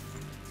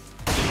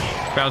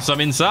 Found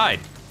some inside.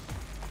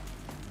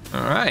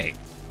 All right.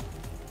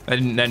 That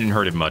didn't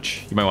hurt him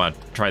much. You might want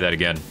to try that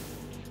again.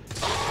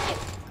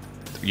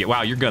 Yeah,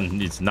 wow, your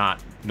gun is not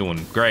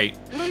doing great.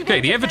 Okay,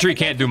 the infantry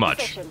can't do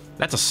much.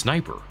 That's a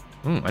sniper.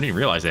 I didn't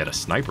realize they had a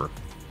sniper.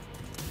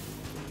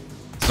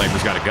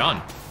 Sniper's got a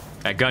gun.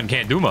 That gun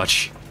can't do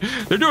much.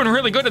 They're doing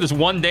really good at this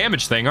one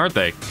damage thing, aren't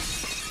they?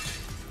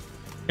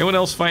 Anyone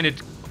else find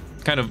it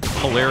kind of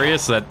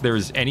hilarious that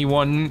there's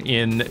anyone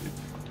in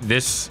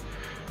this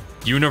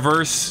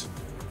universe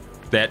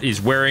that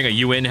is wearing a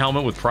UN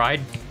helmet with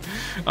pride?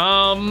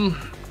 Oh,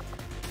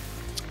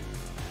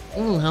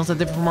 how's that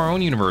different from our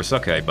own universe?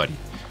 Okay, buddy.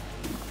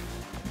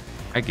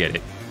 I get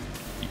it.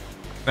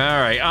 All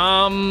right.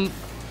 I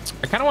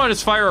kind of want to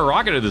just fire a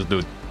rocket at this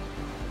dude.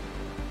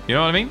 You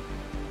know what I mean?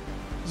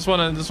 Just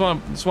want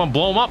to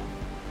blow him up.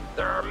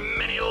 There are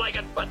many like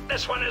it, but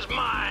this one is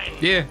mine.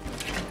 Yeah.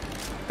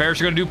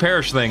 Parrish are gonna do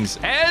Parrish things,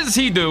 as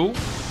he do.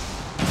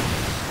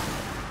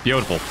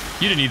 Beautiful.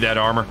 You didn't need that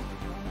armor.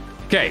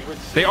 Okay,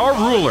 they are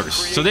rulers,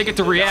 so they get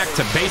to react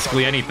to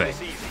basically anything.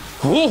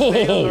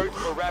 Whoa!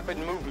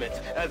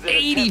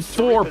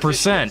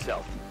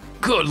 84%.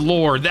 Good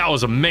lord, that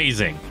was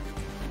amazing.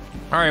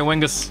 All right,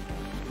 Wengus.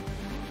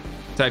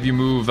 Let's have you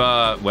move.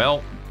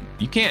 Well,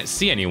 you can't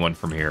see anyone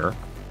from here.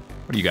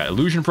 What do you got?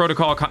 Illusion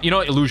protocol. You know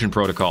what? Illusion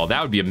protocol.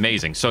 That would be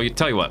amazing. So you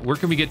tell you what. Where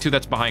can we get to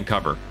that's behind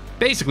cover?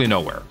 Basically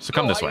nowhere. So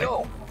come this way.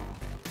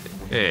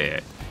 Yeah.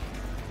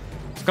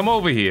 Let's come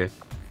over here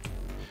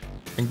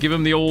and give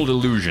him the old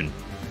illusion.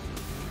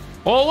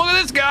 Oh, look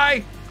at this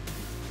guy.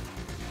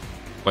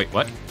 Wait,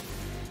 what?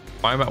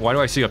 Why do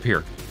I see up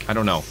here? I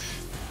don't know.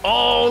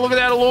 Oh, look at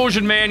that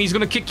illusion, man. He's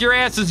gonna kick your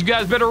asses. You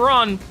guys better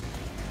run.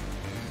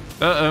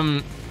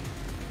 The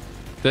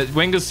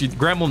Wengus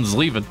Gremlin's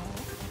leaving.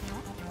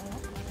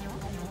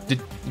 Did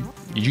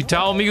you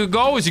tell him he could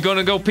go? Is he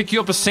gonna go pick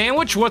you up a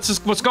sandwich?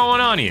 What's going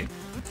on here?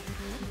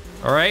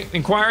 All right,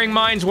 inquiring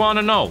minds want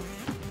to know.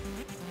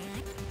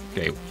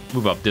 Okay,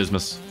 move up,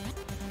 Dismas.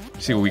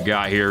 See what we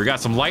got here. We got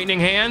some lightning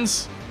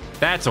hands.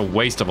 That's a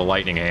waste of a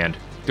lightning hand.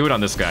 Do it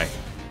on this guy.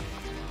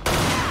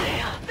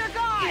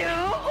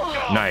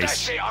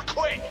 Nice.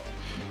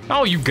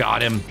 Oh, you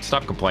got him.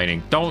 Stop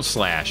complaining. Don't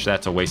slash.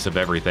 That's a waste of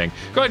everything.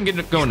 Go ahead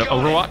and go into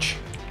Overwatch.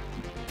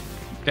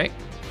 Okay.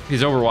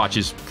 His Overwatch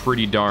is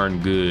pretty darn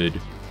good,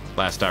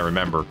 last I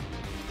remember.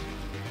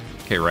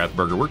 Okay,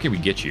 Rathburger, where can we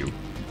get you?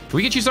 Can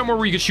we get you somewhere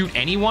where you can shoot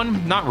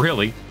anyone? Not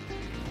really.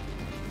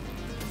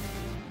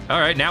 All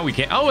right, now we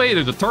can't. Oh, hey,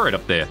 there's a turret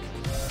up there.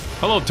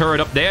 Hello, turret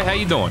up there. How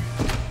you doing?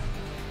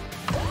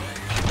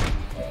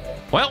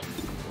 Well,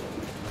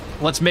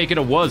 let's make it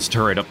a was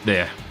turret up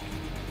there.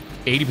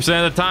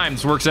 80% of the time,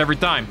 this works every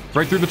time.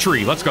 Right through the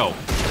tree. Let's go.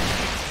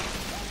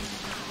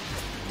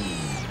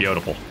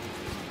 Beautiful.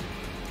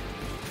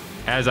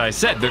 As I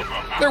said,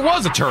 there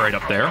was a turret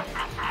up there.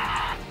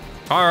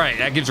 All right,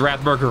 that gives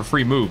Rathburger a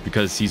free move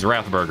because he's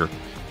Rathburger.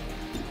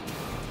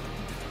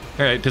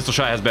 All right, pistol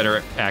shot has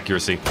better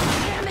accuracy.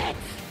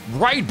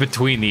 Right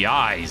between the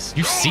eyes.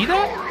 You see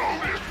that?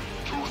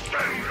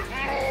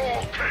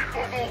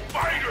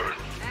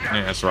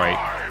 Yeah, that's right.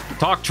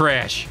 Talk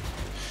trash.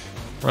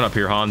 Run up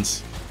here,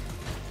 Hans.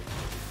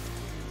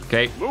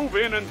 Okay. Move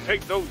in and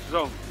take those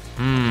zones.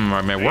 Am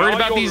I worried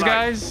about these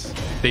guys?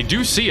 They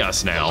do see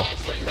us now.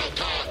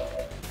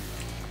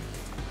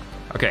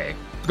 Okay,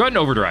 go ahead and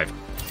overdrive.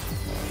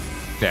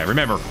 Yeah,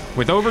 remember,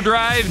 with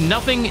overdrive,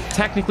 nothing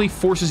technically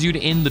forces you to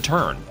end the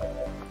turn.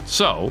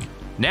 So,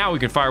 now we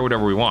can fire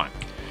whatever we want.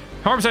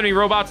 Harms enemy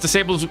robots,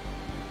 disables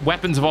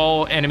weapons of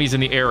all enemies in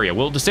the area.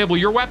 Will it disable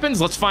your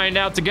weapons? Let's find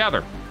out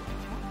together.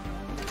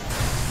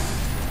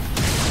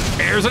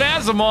 There's an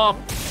Asimov.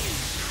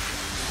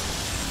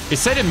 It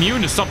said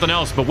immune to something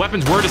else, but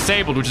weapons were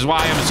disabled, which is why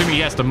I'm assuming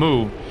he has to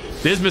move.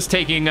 Dismas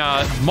taking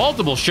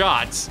multiple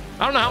shots.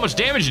 I don't know how much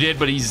damage he did,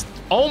 but he's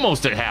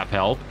almost at half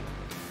health,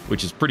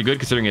 which is pretty good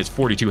considering he has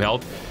 42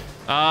 health.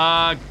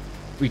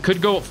 We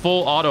could go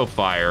full auto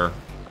fire.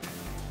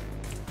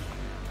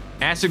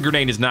 Acid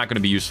grenade is not going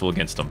to be useful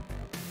against him,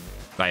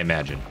 I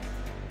imagine.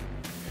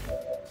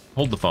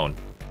 Hold the phone.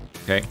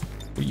 Okay,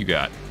 what you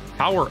got?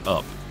 Power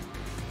up.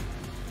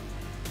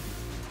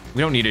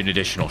 We don't need an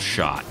additional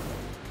shot.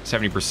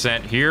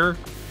 70% here.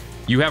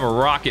 You have a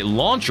rocket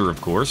launcher,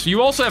 of course.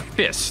 You also have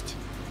fist.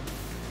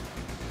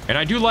 And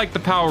I do like the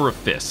power of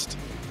fist.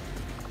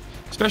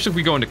 Especially if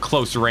we go into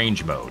close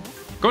range mode.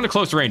 Go into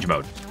close range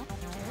mode.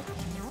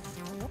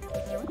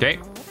 Okay.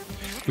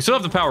 We still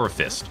have the power of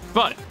fist,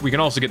 but we can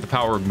also get the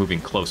power of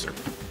moving closer.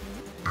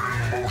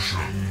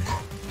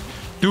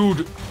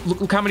 Dude,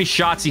 look how many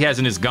shots he has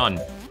in his gun.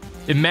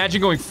 Imagine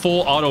going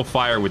full auto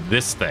fire with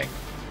this thing.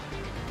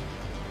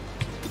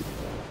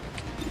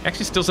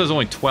 Actually still says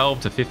only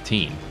 12 to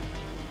 15.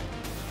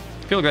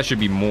 feel like that should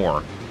be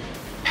more.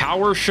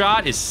 Power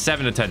shot is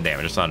 7 to 10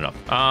 damage. It's not enough.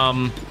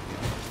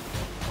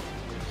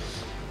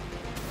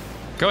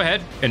 Go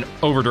ahead and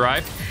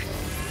overdrive.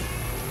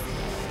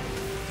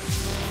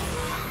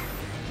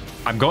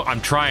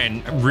 I'm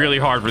trying really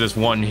hard for this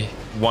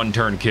one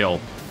turn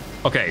kill.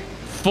 Okay,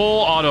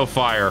 full auto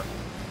fire.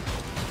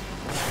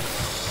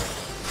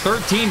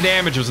 13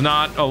 damage was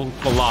not a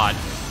lot.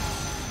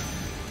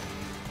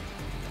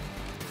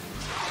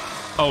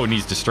 Oh, and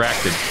he's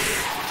distracted.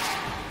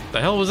 The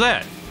hell was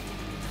that?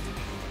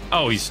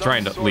 Oh, he's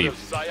trying to leave.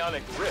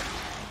 Psionic rift.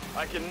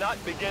 I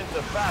cannot begin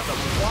to fathom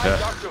why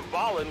Dr.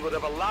 Vahlen would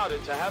have allowed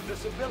it to have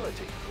this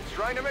ability. It's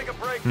trying to make a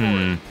break for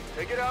it.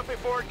 Take it out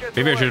before it gets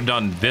Maybe away. I should have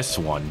done this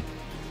one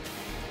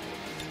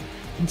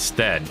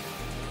instead.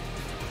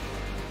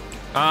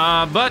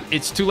 But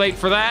it's too late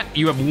for that.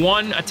 You have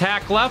 1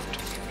 attack left.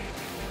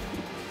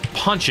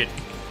 Punch it.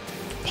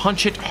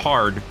 Punch it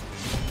hard.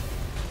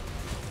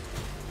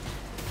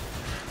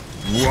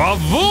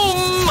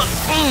 Wavoom!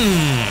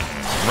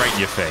 Right in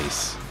your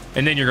face.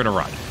 And then you're gonna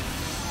run.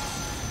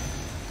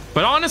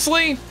 But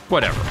honestly,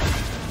 whatever.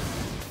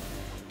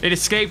 It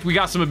escaped. We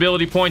got some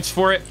ability points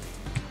for it.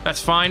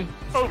 That's fine.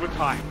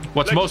 Overtime.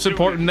 What's most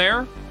important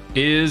there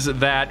is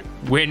that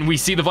when we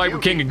see the Viper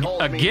King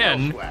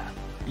again,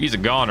 he's a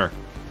goner.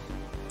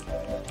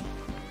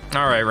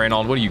 All right,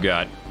 Reynold, what do you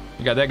got?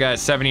 You got that guy at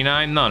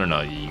 79?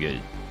 No. You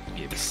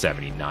gave it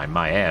 79.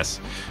 My ass.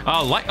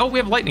 Oh, we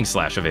have Lightning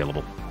Slash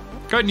available.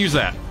 Go ahead and use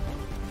that.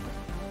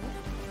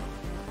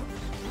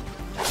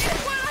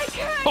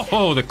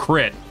 Oh, the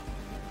crit.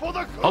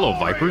 Hello,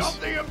 Vipers.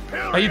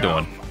 How you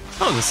doing?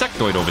 Oh, there's a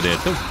sectoid over there,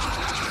 too.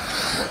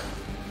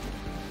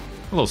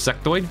 Hello,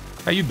 sectoid.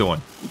 How you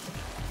doing?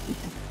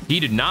 He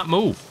did not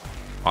move,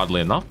 oddly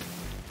enough.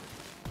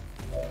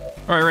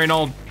 All right,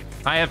 Reynold.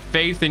 I have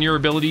faith in your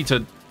ability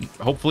to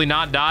hopefully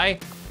not die.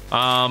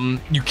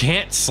 You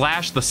can't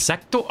slash the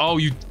sectoid. Oh,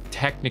 you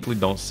technically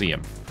don't see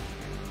him.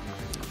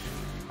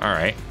 All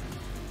right.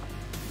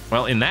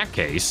 Well, in that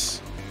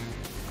case,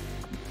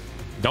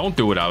 don't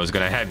do what I was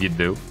going to have you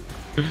do.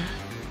 Dude,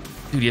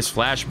 he has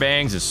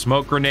flashbangs and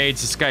smoke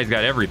grenades. This guy's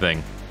got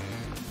everything.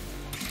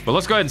 But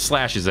let's go ahead and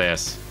slash his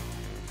ass.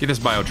 Get this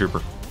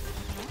biotrooper.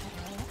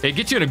 It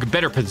gets you in a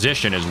better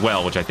position as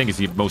well, which I think is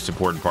the most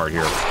important part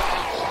here.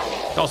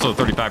 Also a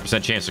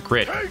 35% chance to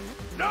crit.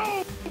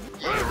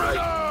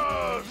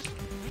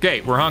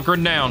 Okay, we're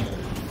hunkering down.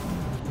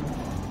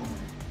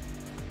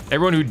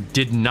 Everyone who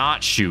did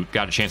not shoot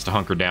got a chance to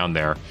hunker down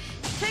there.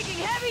 Taking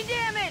heavy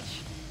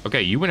damage.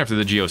 Okay, you went after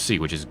the GOC,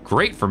 which is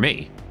great for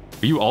me.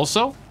 Are you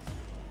also?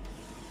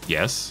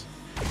 Yes.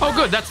 Oh,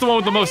 good. That's the one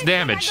with the most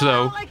damage,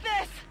 so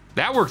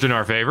that worked in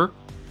our favor.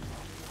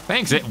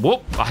 Thanks.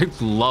 Whoop. I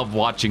love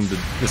watching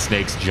the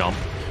snakes jump.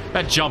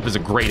 That jump is a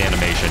great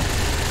animation.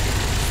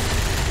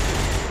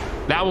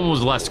 That one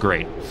was less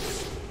great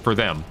for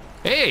them.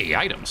 Hey,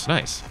 items.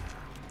 Nice.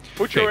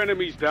 Put your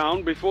enemies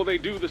down before they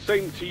do the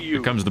same to you.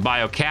 Here comes the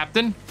bio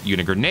captain. You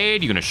gonna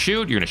grenade? You gonna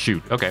shoot? You're gonna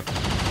shoot. Okay.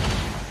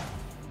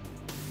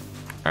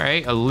 All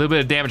right. A little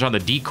bit of damage on the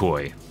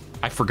decoy.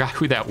 I forgot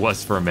who that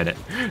was for a minute.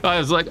 I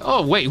was like,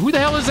 oh, wait, who the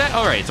hell is that?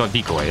 All right, it's on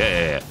decoy.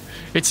 Yeah.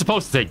 It's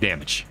supposed to take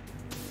damage.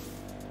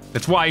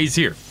 That's why he's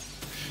here.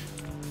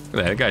 Look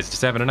at that. That guy's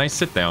just having a nice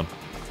sit down.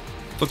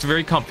 Looks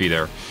very comfy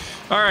there.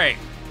 All right.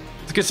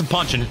 Let's get some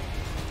punching.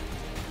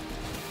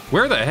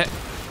 Where the heck?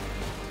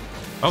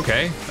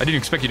 Okay. I didn't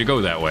expect you to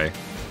go that way.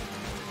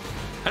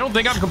 I don't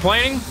think I'm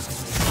complaining.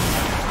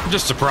 I'm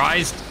just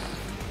surprised.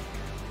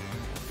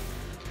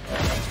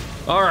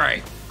 All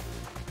right.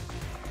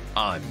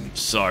 I'm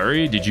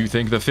sorry. Did you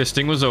think the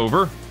fisting was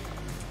over?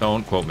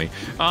 Don't quote me.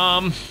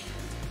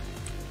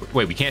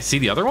 Wait, we can't see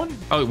the other one?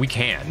 Oh, we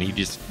can. He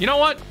just... You know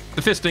what?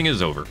 The fisting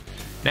is over.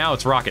 Now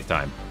it's rocket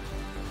time.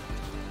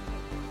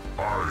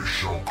 I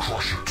shall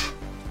crush it.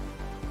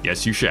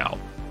 Yes, you shall.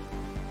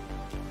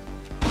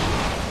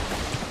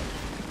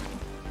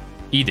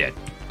 He did.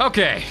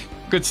 Okay.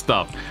 Good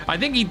stuff. I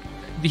think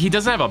he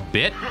doesn't have a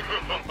bit,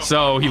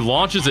 so he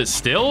launches it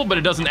still, but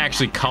it doesn't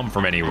actually come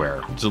from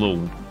anywhere. It's a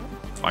little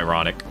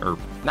ironic, or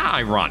not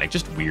ironic,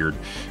 just weird.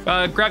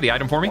 Grab the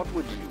item for me. What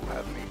would you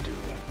have me do?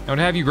 I would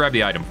have you grab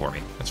the item for me.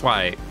 That's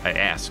why I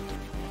asked,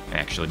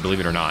 actually,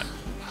 believe it or not.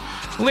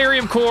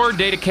 Lyrium core,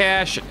 data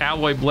cache,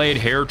 alloy blade,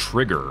 hair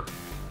trigger.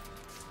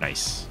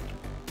 Nice.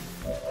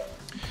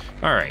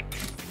 All right.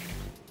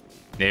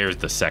 There's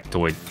the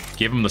sectoid.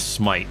 Give him the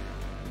smite.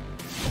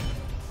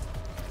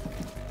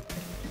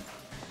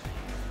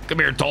 Come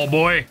here, tall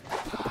boy.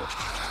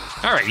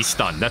 All right, he's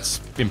stunned.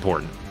 That's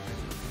important.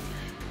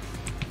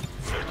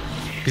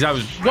 Because I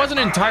wasn't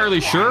entirely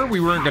sure we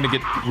were gonna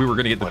get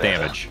the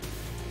damage.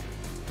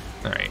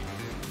 All right.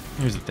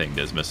 Here's the thing,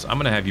 Dismas. I'm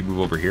gonna have you move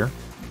over here,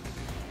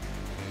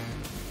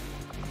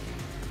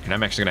 and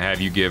I'm actually gonna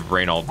have you give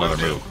Reynold another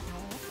move.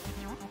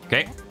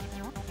 Okay.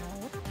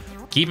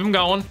 Keep him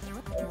going,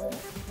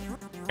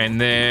 and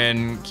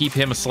then keep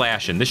him a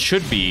slashing. This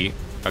should be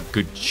a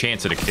good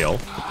chance at a kill.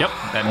 Yep,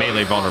 that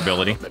melee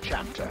vulnerability.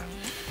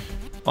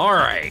 All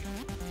right.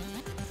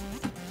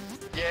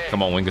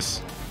 Come on,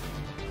 Wingus.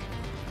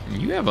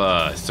 You have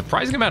a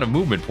surprising amount of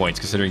movement points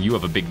considering you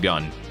have a big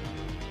gun.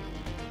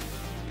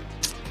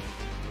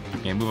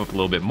 And move up a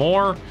little bit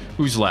more.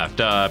 Who's left?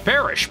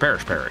 Parrish.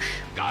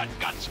 Guns.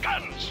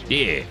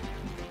 Yeah.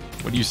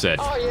 What you said?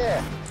 Oh,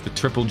 yeah. The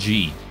triple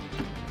G.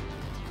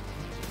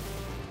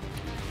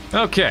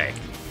 Okay.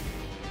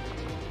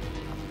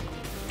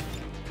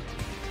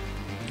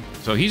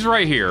 So he's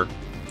right here.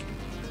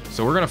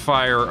 So we're gonna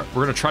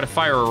try to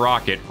fire a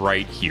rocket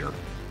right here.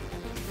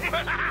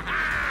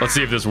 Let's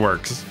see if this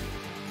works.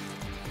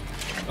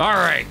 All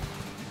right.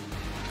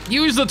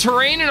 Use the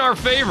terrain in our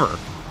favor.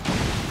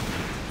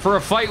 For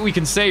a fight we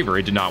can savor.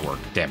 It did not work.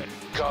 Damn it.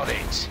 Got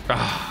it.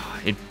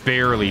 It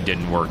barely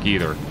didn't work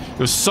either. It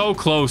was so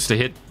close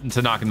to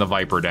knocking the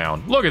Viper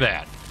down. Look at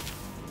that.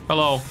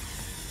 Hello.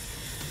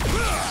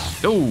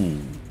 Ooh.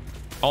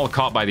 All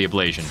caught by the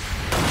ablation.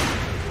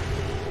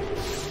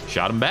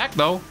 Shot him back,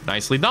 though.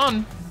 Nicely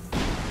done.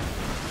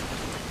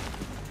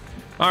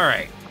 All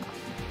right.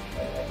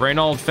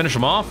 Reynold, finish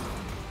him off.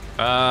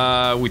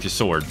 With your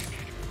sword.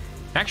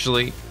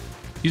 Actually,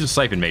 use a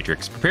Siphon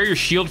Matrix. Prepare your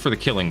shield for the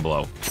killing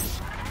blow.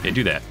 Yeah,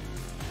 do that.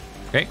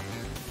 Okay.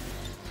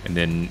 And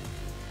then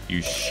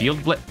use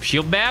shield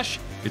bash.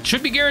 It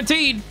should be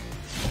guaranteed.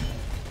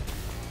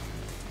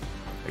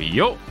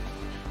 Yo.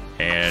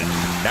 And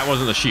that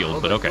wasn't the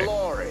shield, but okay.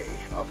 Glory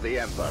of the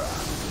Emperor.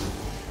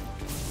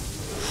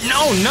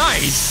 No,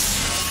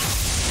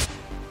 nice.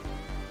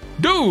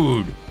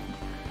 Dude.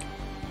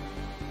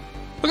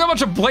 Look how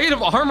much a blade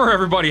of armor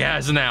everybody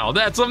has now.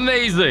 That's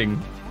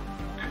amazing.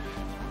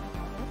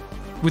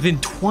 Within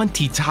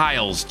 20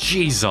 tiles.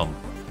 Jeez.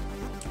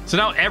 So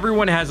now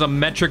everyone has a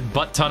metric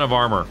butt ton of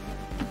armor.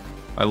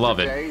 I love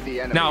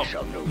it. Now,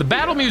 the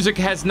battle music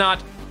has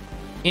not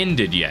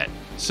ended yet.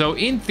 So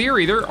in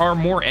theory, there are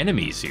more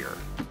enemies here.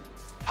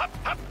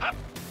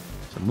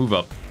 So move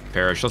up,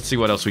 Parrish. Let's see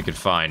what else we could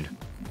find.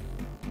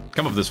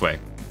 Come up this way.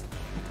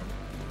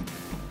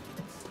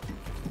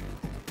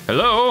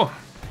 Hello?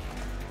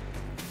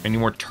 Any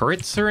more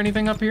turrets or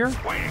anything up here?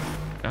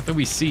 Not that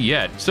we see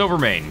yet.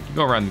 Silvermane, you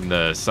go around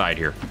the side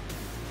here.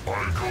 I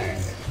go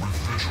with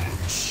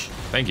vigilance.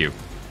 Thank you.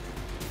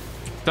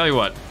 Tell you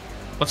what,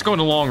 let's go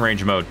into long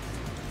range mode.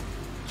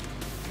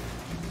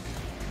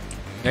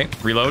 Okay,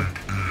 reload.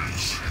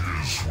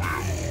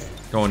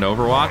 Go into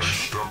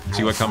Overwatch.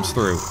 See what comes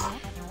through.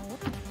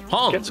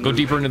 Let's go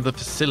deeper into the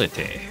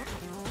facility.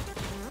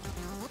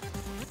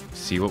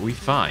 See what we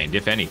find,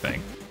 if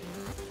anything.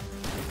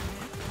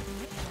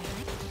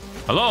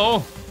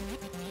 Hello?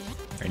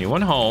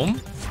 Anyone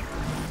home?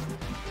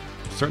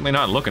 Certainly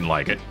not looking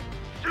like it.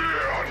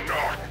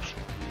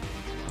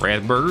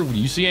 Rathburger, do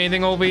you see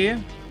anything over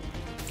here?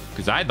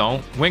 Because I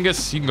don't.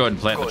 Wingus, you can go ahead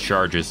and plant the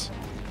charges.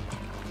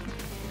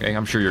 Okay,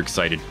 I'm sure you're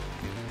excited.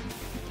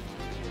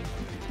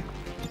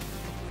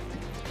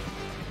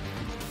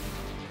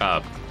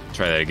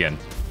 Try that again.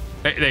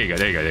 Hey,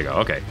 there you go.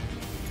 Okay.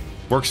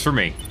 Works for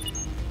me.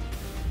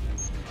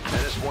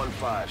 Menace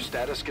 1-5,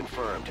 status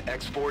confirmed.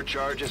 X4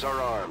 charges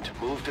are armed.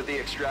 Move to the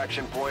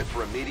extraction point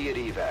for immediate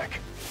evac.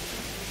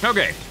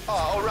 Okay.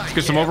 Let's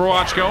get some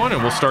Overwatch going,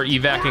 and we'll start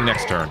evacing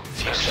next turn.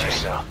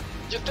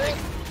 You think?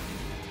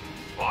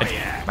 Oh,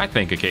 yeah. I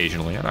think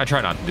occasionally. I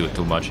try not to do it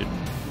too much. It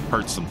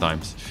hurts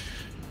sometimes.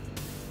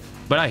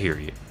 But I hear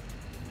you.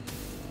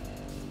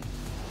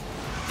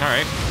 All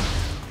right.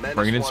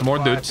 Bringing in some more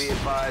dudes. Be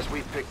advised,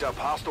 we've picked up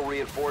hostile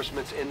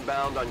reinforcements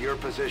inbound on your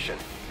position.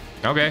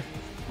 Okay.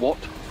 What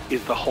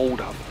is the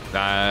holdup?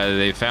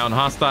 They found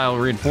hostile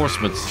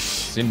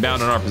reinforcements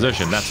inbound on our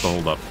position. That's the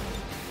holdup.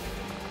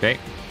 Okay.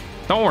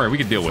 Don't worry, we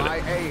can deal with it. My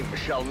aim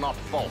shall not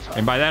falter.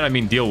 And by that I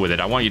mean deal with it.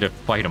 I want you to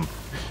fight them.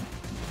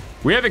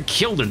 We haven't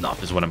killed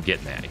enough is what I'm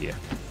getting at here.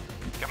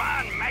 Come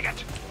on,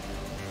 maggot.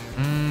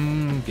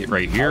 Get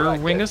right here,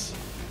 Wingus.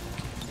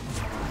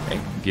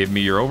 Okay, give me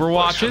your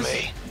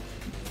Overwatches.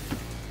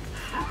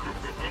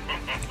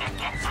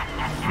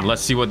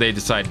 Let's see what they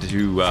decide to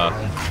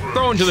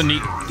throw into the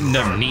meat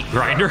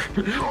grinder.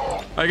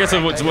 I guess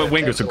that's what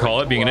Wingus would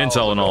call it, being an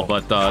incel and all.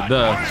 But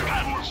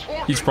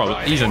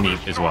he's a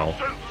neat as well,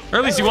 or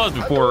at least he was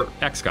before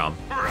XCOM.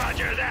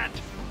 Roger that.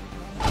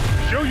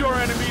 Show your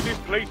enemy this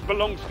place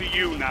belongs to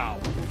you now.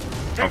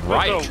 A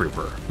riot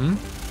trooper.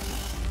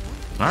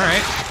 All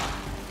right,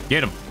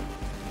 get him.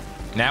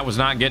 That was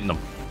not getting them.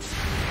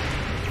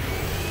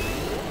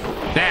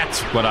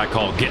 That's what I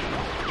call getting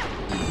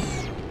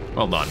them.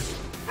 Well done.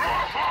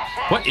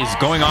 What is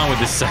going on with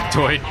this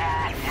sectoid?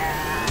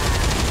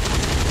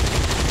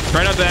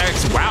 Right up the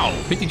X. Wow,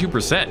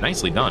 52%.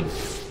 Nicely done.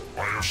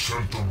 I have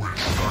sent the witch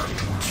back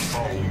to its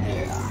foul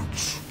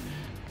lords.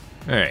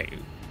 All right,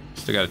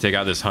 still got to take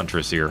out this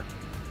huntress here.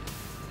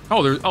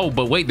 Oh,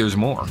 but wait, there's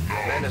more.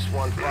 Menace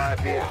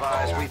 1-5, be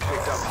advised, we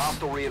picked up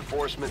hostile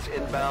reinforcements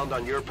inbound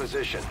on your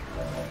position.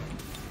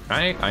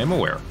 I am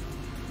aware.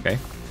 Okay.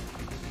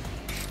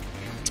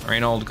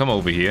 Reynold, come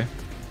over here.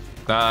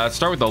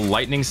 Start with the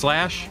lightning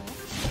slash,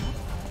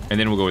 and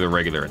then we'll go with a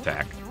regular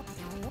attack.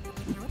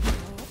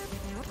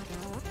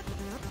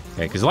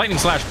 Okay, because lightning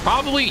slash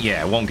probably,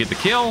 won't get the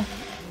kill,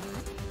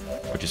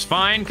 which is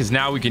fine, because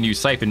now we can use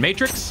Siphon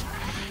Matrix.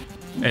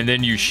 And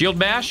then you shield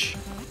bash.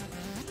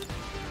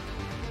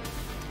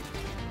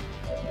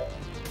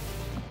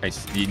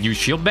 Nice. You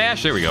shield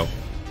bash. There we go.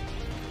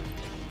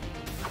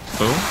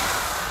 Boom.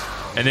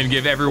 And then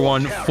give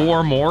everyone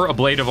 4 more a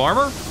blade of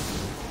armor.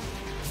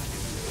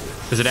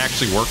 Does it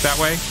actually work that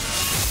way?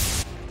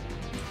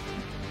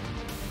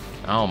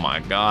 Oh my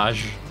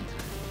gosh.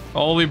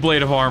 Only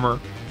blade of armor.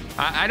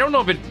 I don't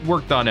know if it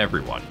worked on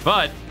everyone,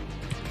 but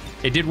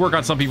it did work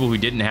on some people who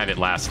didn't have it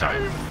last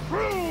time.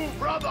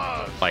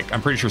 Like,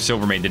 I'm pretty sure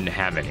Silvermane didn't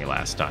have any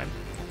last time.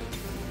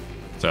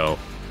 So,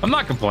 I'm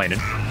not complaining.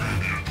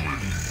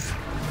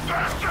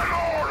 That's an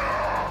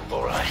order!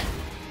 Alright.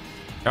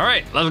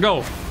 Alright, let's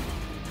go.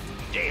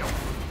 Deal.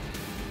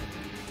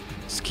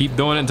 Just keep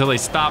doing it until they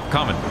stop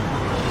coming.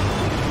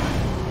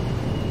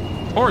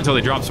 Or until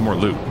they drop some more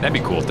loot. That'd be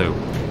cool, too.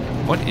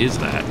 What is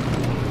that?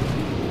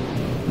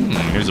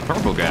 There's a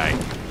purple guy.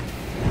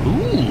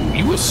 Ooh,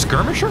 you a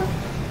skirmisher?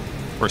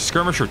 Or a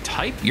skirmisher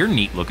type? You're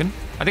neat looking.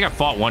 I think I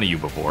fought one of you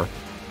before.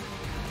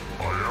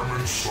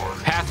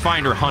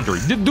 Pathfinder Hunter.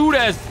 The dude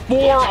has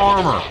 4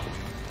 armor.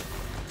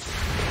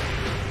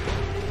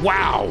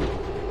 Wow.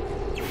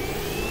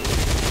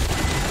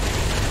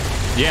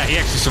 Yeah, he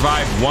actually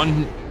survived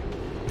 1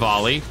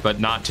 volley, but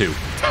not 2.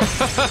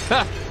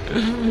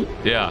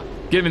 Yeah,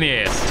 get him in the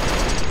ass.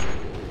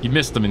 You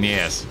missed him in the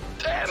ass.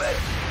 Damn it.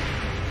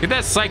 Get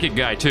that psychic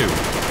guy, too.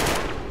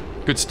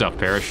 Good stuff,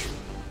 Parrish.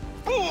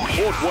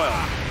 Fought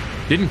well.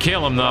 Didn't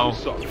kill him, though.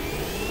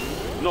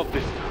 Not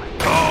this time.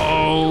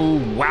 Oh,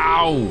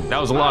 wow. That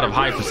was a lot of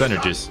high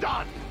percentages.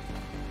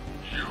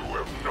 You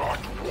have not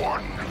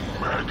won,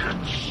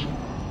 maggots.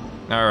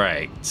 All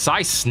right.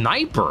 Psy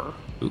Sniper.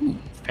 Ooh,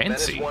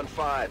 fancy. Menace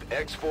 1-5.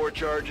 X4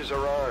 charges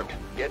are armed.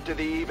 Get to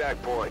the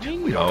evac point.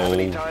 We don't have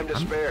any time to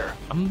spare.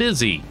 I'm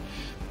busy.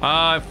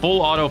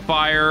 Full auto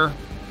fire.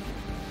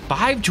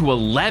 5 to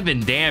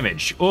 11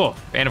 damage. Oh,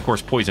 and of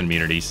course, poison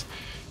immunities.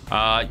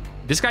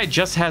 This guy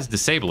just has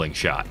disabling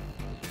shot.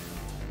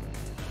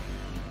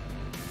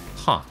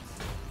 Huh.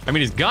 I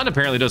mean, his gun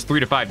apparently does 3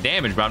 to 5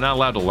 damage, but I'm not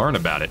allowed to learn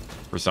about it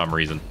for some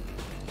reason.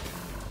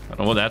 I don't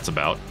know what that's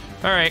about.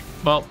 All right,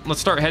 well,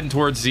 let's start heading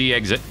towards the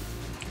exit.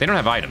 They don't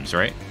have items,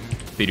 right?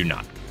 They do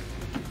not.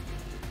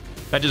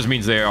 That just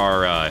means they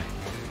are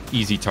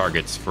easy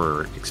targets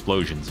for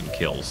explosions and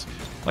kills.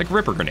 Like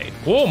Ripper Grenade.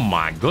 Oh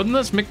my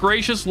goodness,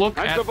 McGracious, look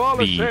at the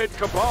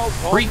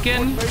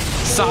freaking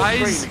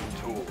size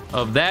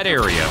of that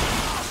area.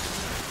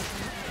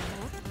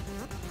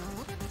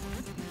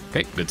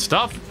 Okay, good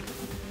stuff.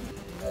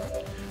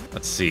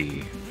 Let's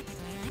see.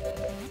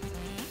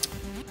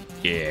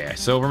 Yeah,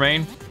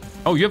 Silvermane.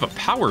 Oh, you have a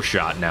power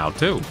shot now,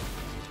 too.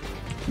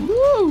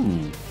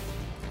 Woo!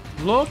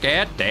 Look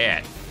at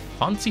that.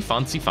 Fancy,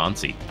 fancy,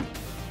 fancy.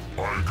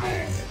 I go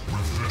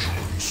with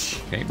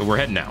vigilance. Okay, but we're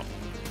heading out.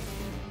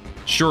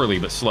 Surely,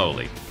 but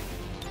slowly.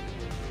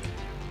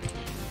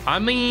 I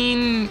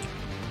mean,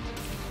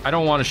 I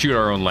don't want to shoot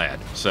our own lad,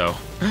 so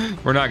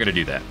we're not going to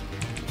do that.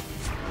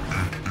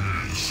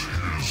 It is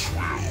his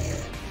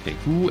will. Okay,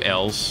 who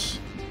else?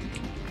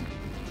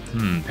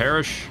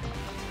 Parrish.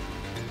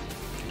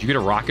 Did you get a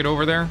rocket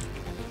over there?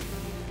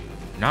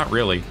 Not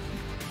really.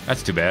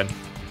 That's too bad.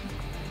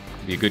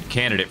 Be a good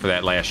candidate for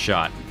that last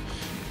shot.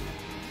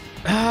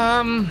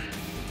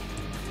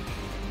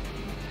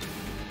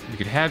 We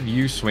could have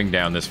you swing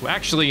down this way.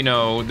 Actually,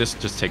 no, this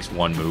just takes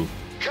 1 move.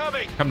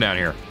 Coming. Come down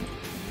here.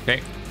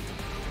 Okay.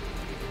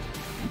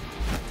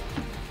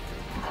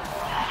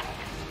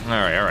 All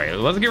right.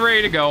 Let's get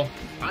ready to go.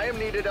 I am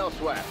needed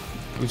elsewhere.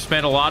 We've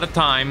spent a lot of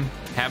time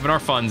having our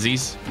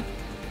funsies.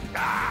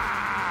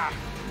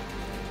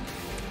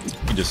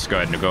 You just go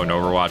ahead and go into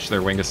Overwatch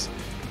there, Wingus.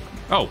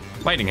 Oh,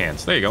 lightning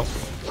hands. There you go.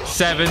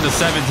 7 to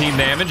 17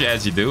 damage,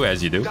 as you do.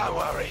 Don't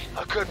worry,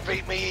 I couldn't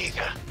beat me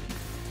either.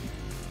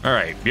 All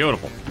right,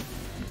 beautiful.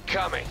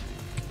 Coming.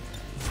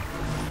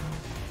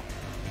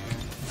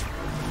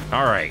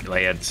 All right,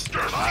 lads.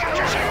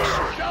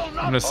 I'm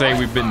gonna say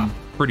we've been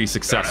pretty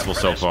successful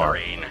so far.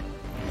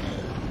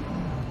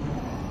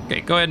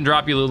 Okay, go ahead and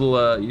drop your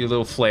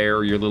little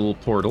flare, your little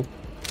portal,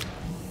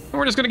 and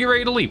we're just gonna get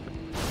ready to leap.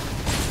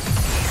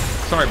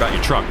 Sorry about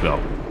your truck,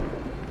 though.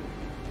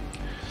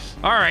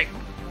 All right,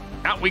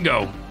 out we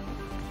go.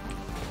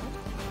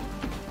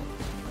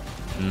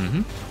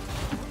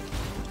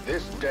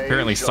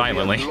 Apparently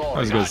silently. I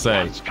was gonna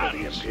say.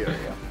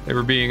 They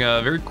were being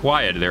very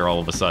quiet there all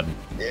of a sudden.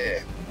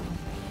 Yeah.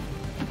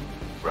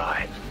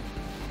 Right.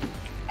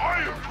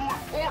 I am too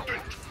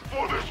important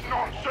for this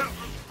nonsense.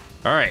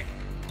 All right,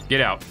 get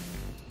out.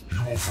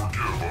 You will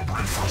forgive a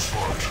brief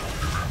respite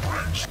if it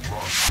brings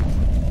blood.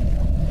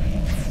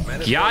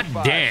 God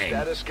dang.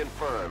 Status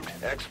confirmed.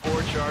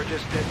 X4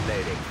 charges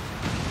detonating.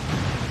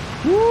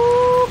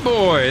 Woo,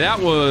 boy, that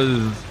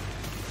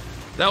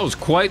was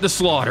quite the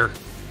slaughter.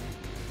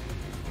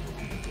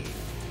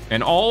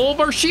 And all of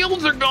our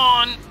shields are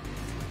gone.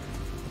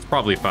 It's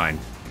probably fine.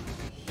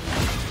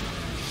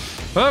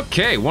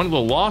 Okay, one of the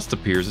lost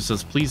appears. It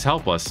says, please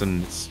help us.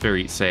 And it's a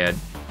very sad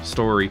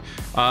story.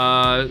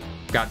 Got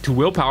 2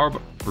 willpower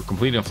for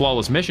completing a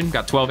flawless mission.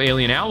 Got 12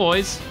 alien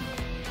alloys.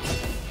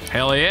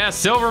 Hell yeah,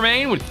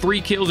 Silvermane with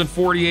 3 kills and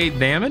 48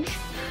 damage.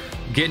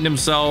 Getting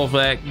himself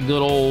that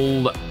good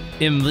old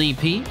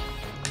MVP.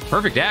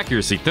 Perfect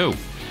accuracy, too.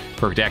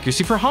 Perfect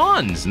accuracy for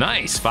Hans.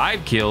 Nice.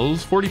 5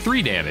 kills,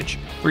 43 damage.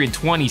 3 and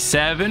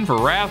 27 for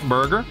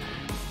Rathburger.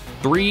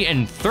 3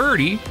 and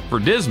 30 for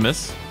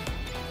Dismas.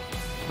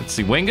 Let's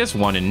see, Wingus,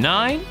 1 and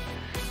 9.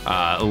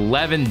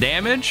 11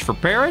 damage for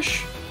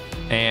Parrish.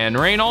 And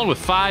Reynold with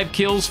 5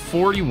 kills,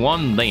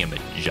 41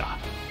 damage.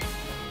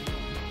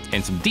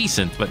 And some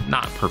decent, but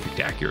not perfect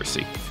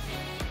accuracy.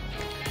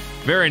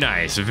 Very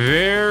nice.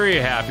 Very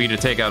happy to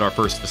take out our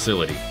first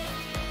facility.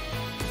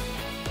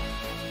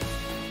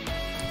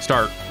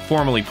 Start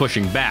formally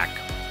pushing back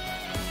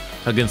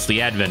against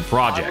the Advent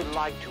Project. I would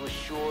like to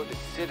assure the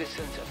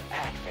citizens of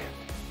Advent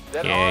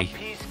that our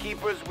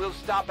peacekeepers will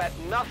stop at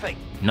nothing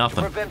to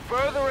prevent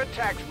further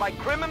attacks by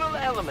criminal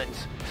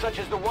elements such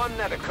as the one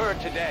that occurred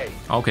today.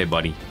 Okay,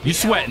 buddy. You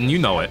sweating, you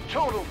know it.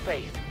 Total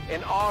faith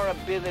in our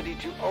ability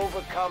to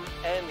overcome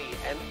any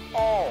and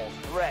all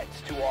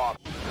threats to our...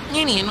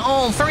 Any and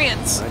all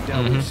threats. I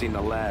doubt we've seen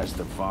the last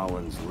of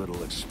Valen's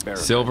little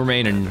experiment.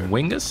 Silvermane and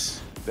Wingus.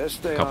 A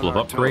couple of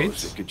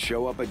upgrades. It could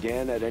show up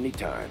again at any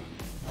time.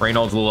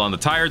 Reynold's a little on the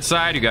tired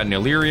side. You got an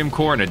Illyrium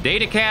core and a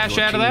data cache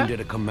out of that. Did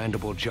a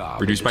commendable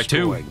job. Reduced by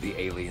 2. The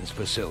aliens'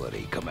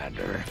 facility,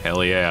 Commander.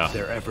 Hell yeah.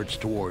 Their efforts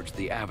towards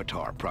the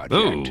Avatar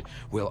Project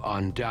will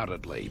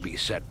undoubtedly be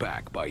set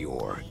back by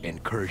your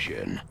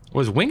incursion.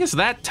 Was Wingus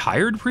that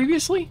tired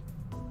previously?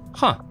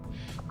 Huh.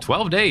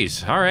 12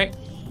 days. All right.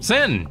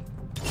 Sin,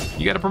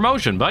 you got a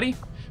promotion, buddy.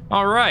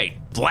 All right.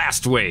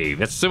 Blast Wave.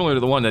 That's similar to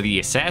the one that the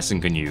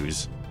assassin can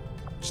use.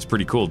 Which is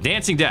pretty cool.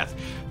 Dancing Death.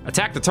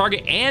 Attack the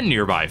target and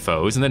nearby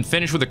foes, and then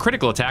finish with a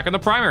critical attack on the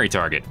primary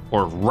target,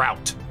 or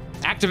rout.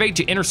 Activate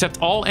to intercept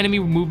all enemy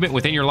movement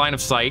within your line of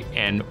sight,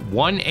 and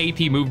 1 AP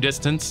move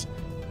distance.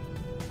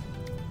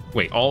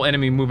 Wait, all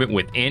enemy movement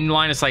within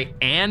line of sight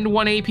and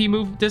 1 AP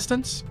move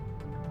distance?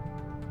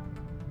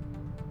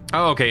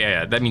 Oh, okay,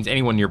 yeah, that means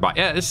anyone nearby.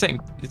 Yeah, it's the same.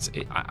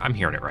 I'm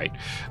hearing it right.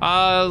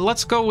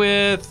 Let's go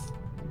with...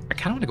 I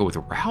kind of want to go with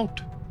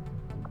rout.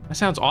 That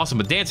sounds awesome,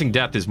 but Dancing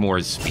Death is more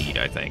speed,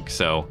 I think,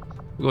 so...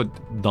 We'll go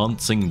with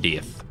Dancing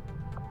Death.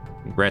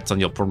 Congrats on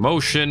your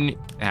promotion.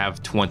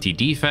 Have 20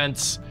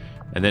 defense,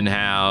 and then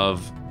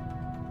have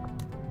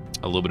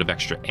a little bit of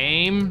extra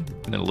aim,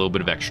 and then a little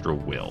bit of extra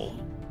will.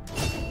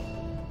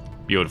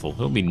 Beautiful.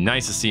 It'll be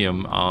nice to see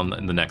him on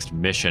the next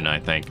mission, I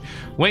think.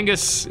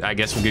 Wingus, I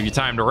guess we'll give you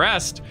time to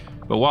rest,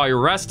 but while you're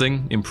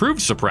resting,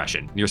 improved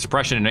suppression. Your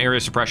suppression and area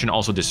suppression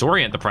also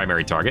disorient the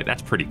primary target.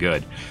 That's pretty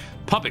good.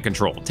 Puppet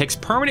control. Takes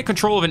permanent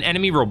control of an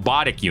enemy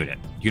robotic unit.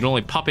 You can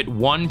only puppet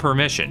 1 per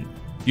mission.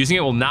 Using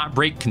it will not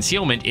break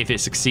concealment if it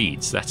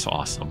succeeds. That's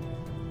awesome.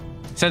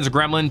 Sends a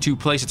gremlin to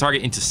place a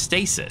target into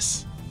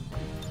stasis.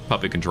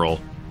 Puppet control.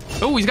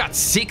 Oh, he's got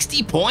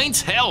 60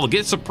 points? Hell,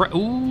 get suppressed.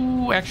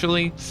 Ooh,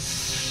 actually,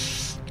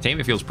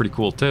 containment feels pretty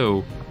cool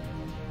too.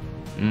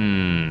 I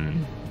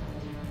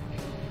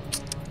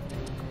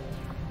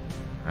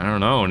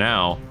don't know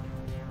now.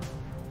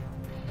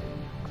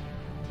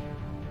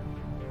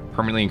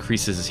 Permanently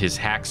increases his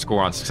hack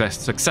score on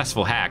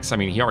successful hacks. I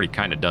mean, he already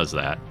kind of does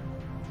that.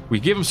 We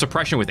give him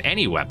suppression with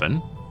any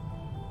weapon.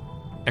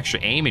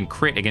 Extra aim and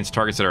crit against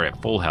targets that are at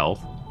full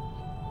health.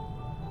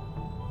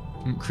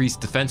 Increase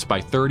defense by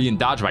 30 and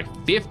dodge by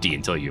 50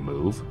 until you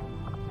move.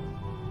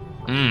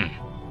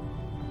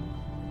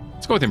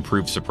 Let's go with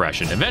improved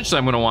suppression. Eventually,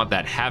 I'm going to want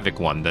that Havoc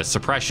one. The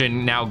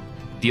suppression now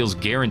deals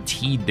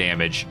guaranteed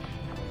damage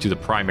to the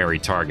primary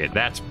target.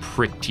 That's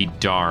pretty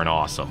darn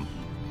awesome.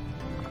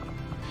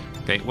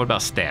 Okay, what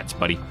about stats,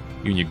 buddy?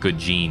 You and your good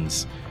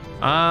genes.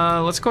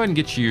 Let's go ahead and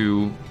get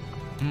you...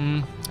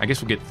 I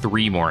guess we'll get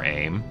 3 more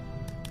aim.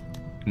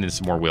 And then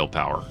some more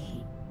willpower.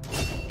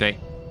 Okay.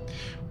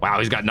 Wow,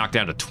 he's got knocked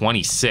down to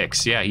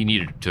 26. Yeah, he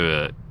needed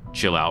to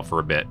chill out for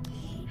a bit.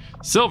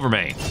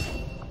 Silvermane.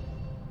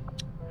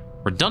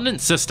 Redundant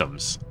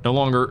systems. No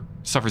longer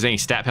suffers any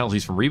stat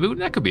penalties from reboot.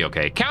 That could be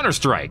okay.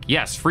 Counter-Strike.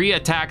 Yes, free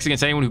attacks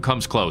against anyone who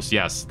comes close.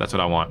 Yes, that's what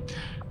I want.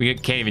 We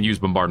can't even use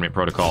bombardment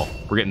protocol.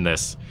 We're getting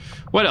this.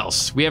 What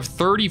else? We have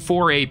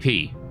 34 AP.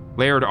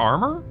 Layered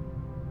armor?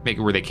 Make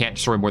it where they can't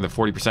destroy more than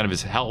 40% of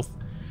his health.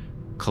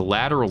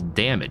 Collateral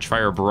damage.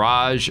 Fire a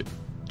barrage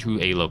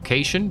to a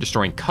location,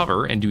 destroying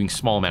cover and doing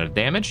small amount of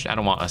damage. I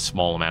don't want a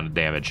small amount of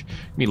damage.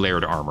 Give me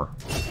layered armor.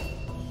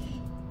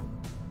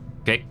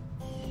 Okay.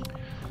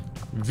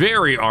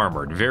 Very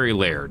armored, very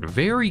layered,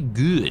 very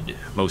good,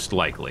 most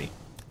likely.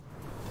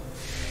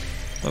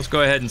 Let's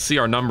go ahead and see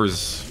our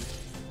numbers.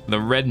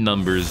 The red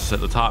numbers at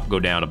the top go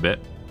down a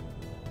bit.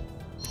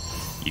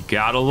 You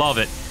gotta love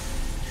it.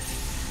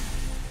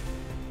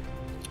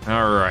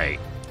 All right.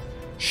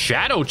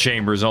 Shadow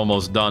Chamber's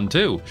almost done,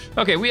 too.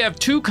 Okay, we have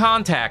 2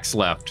 contacts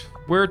left.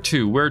 Where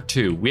to?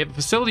 We have a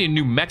facility in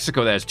New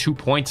Mexico that has 2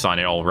 points on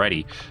it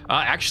already.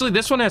 Actually,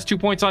 this one has 2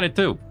 points on it,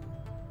 too.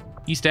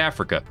 East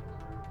Africa.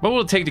 What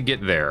will it take to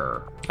get there?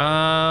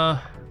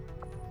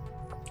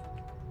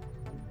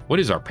 What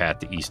is our path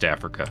to East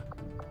Africa?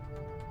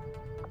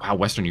 Wow,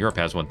 Western Europe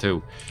has one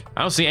too.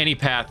 I don't see any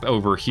path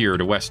over here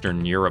to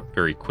Western Europe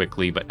very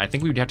quickly, but I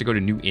think we would have to go to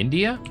New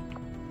India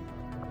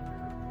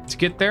to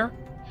get there.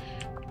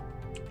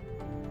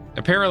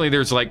 Apparently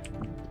there's like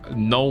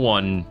no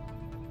one.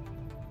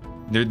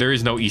 There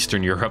is no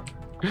Eastern Europe,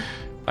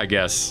 I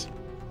guess.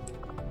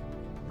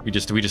 We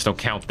just don't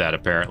count that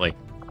apparently.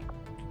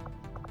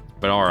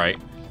 But all right.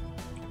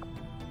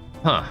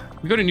 Huh.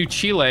 We go to New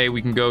Chile,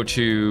 we can go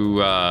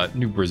to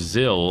New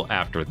Brazil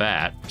after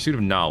that. Pursuit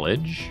of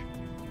knowledge.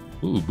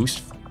 Ooh,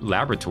 boost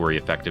laboratory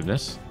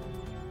effectiveness.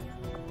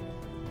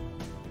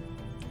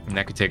 And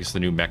that could take us to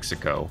New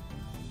Mexico.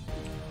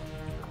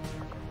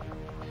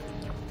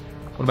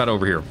 What about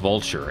over here?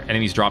 Vulture.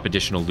 Enemies drop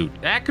additional loot.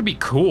 That could be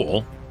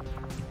cool.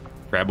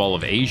 Grab all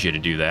of Asia to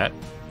do that.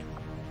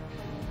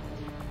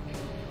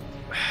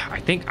 I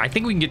think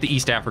we can get to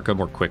East Africa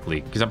more quickly,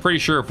 because I'm pretty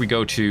sure if we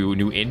go to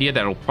New India,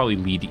 that'll probably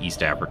lead to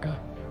East Africa.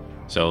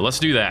 So let's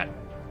do that.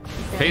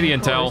 Pay the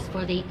intel.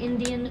 For the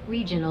Indian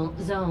regional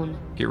zone.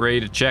 Get ready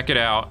to check it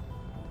out.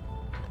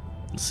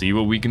 Let's see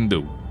what we can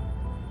do.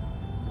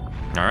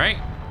 All right.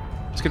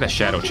 Let's get that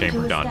shadow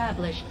chamber done.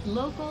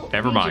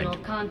 Never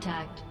mind.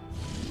 Contact.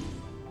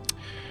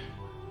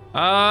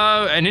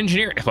 An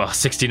engineer. Well,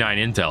 69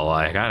 intel.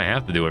 I kind of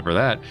have to do it for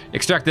that.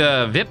 Extract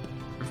the VIP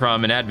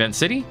from an Advent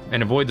city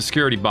and avoid the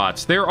security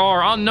bots. There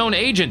are unknown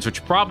agents,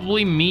 which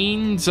probably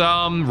means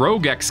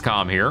rogue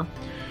XCOM here.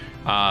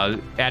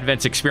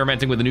 Advent's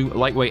experimenting with a new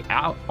lightweight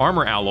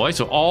armor alloy,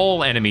 so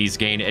all enemies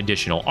gain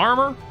additional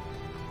armor.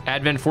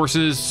 Advent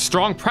forces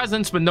strong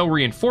presence but no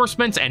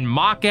reinforcements, and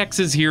Mach X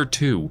is here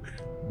too.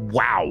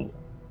 Wow.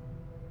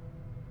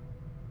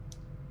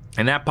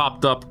 And that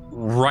popped up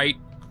right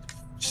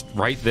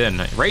then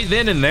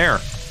and there.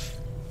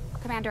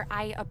 Commander,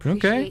 I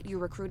appreciate you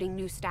recruiting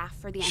new staff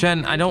for the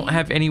Shen, I don't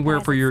have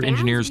anywhere for your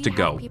engineers to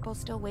go. People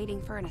still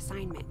waiting for an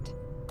assignment.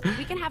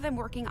 We can have them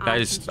working on that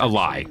is a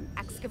lie.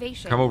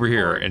 Excavation. Come over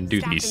here and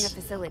do these. A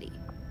facility.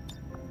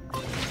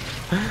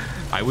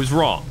 I was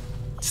wrong.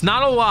 It's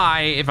not a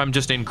lie if I'm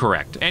just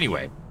incorrect.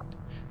 Anyway,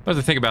 what do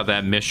I think about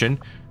that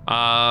mission?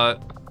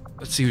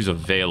 Let's see who's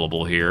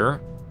available here.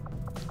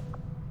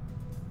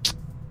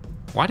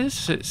 Why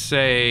does it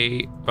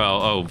say,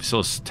 well, oh,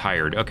 Vasilis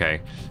tired. Okay.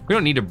 We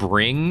don't need to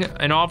bring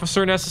an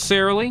officer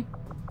necessarily.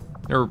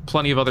 There are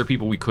plenty of other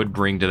people we could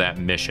bring to that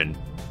mission.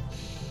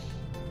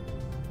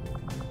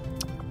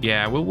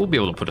 Yeah, we'll be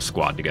able to put a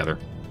squad together.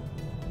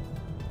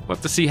 We'll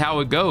have to see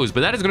how it goes.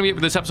 But that is going to be it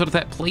for this episode of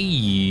Thet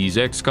Plays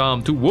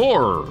XCOM 2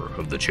 War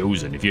of the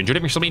Chosen. If you enjoyed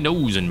it, make sure somebody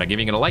knows, and by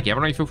giving it a like, you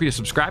haven't already, feel free to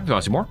subscribe if you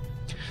want to see more.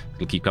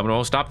 It'll keep coming, it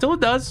won't stop till it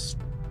does.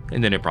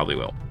 And then it probably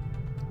will.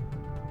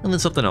 And then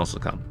something else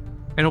will come.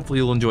 And hopefully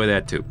you'll enjoy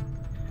that too.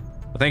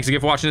 Well, thanks again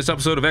for watching this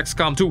episode of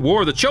XCOM 2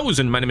 War of the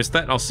Chosen. My name is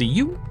Thet, and I'll see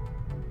you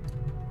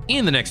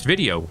in the next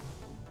video.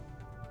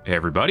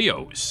 Everybody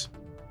owes.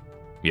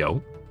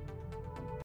 Yo.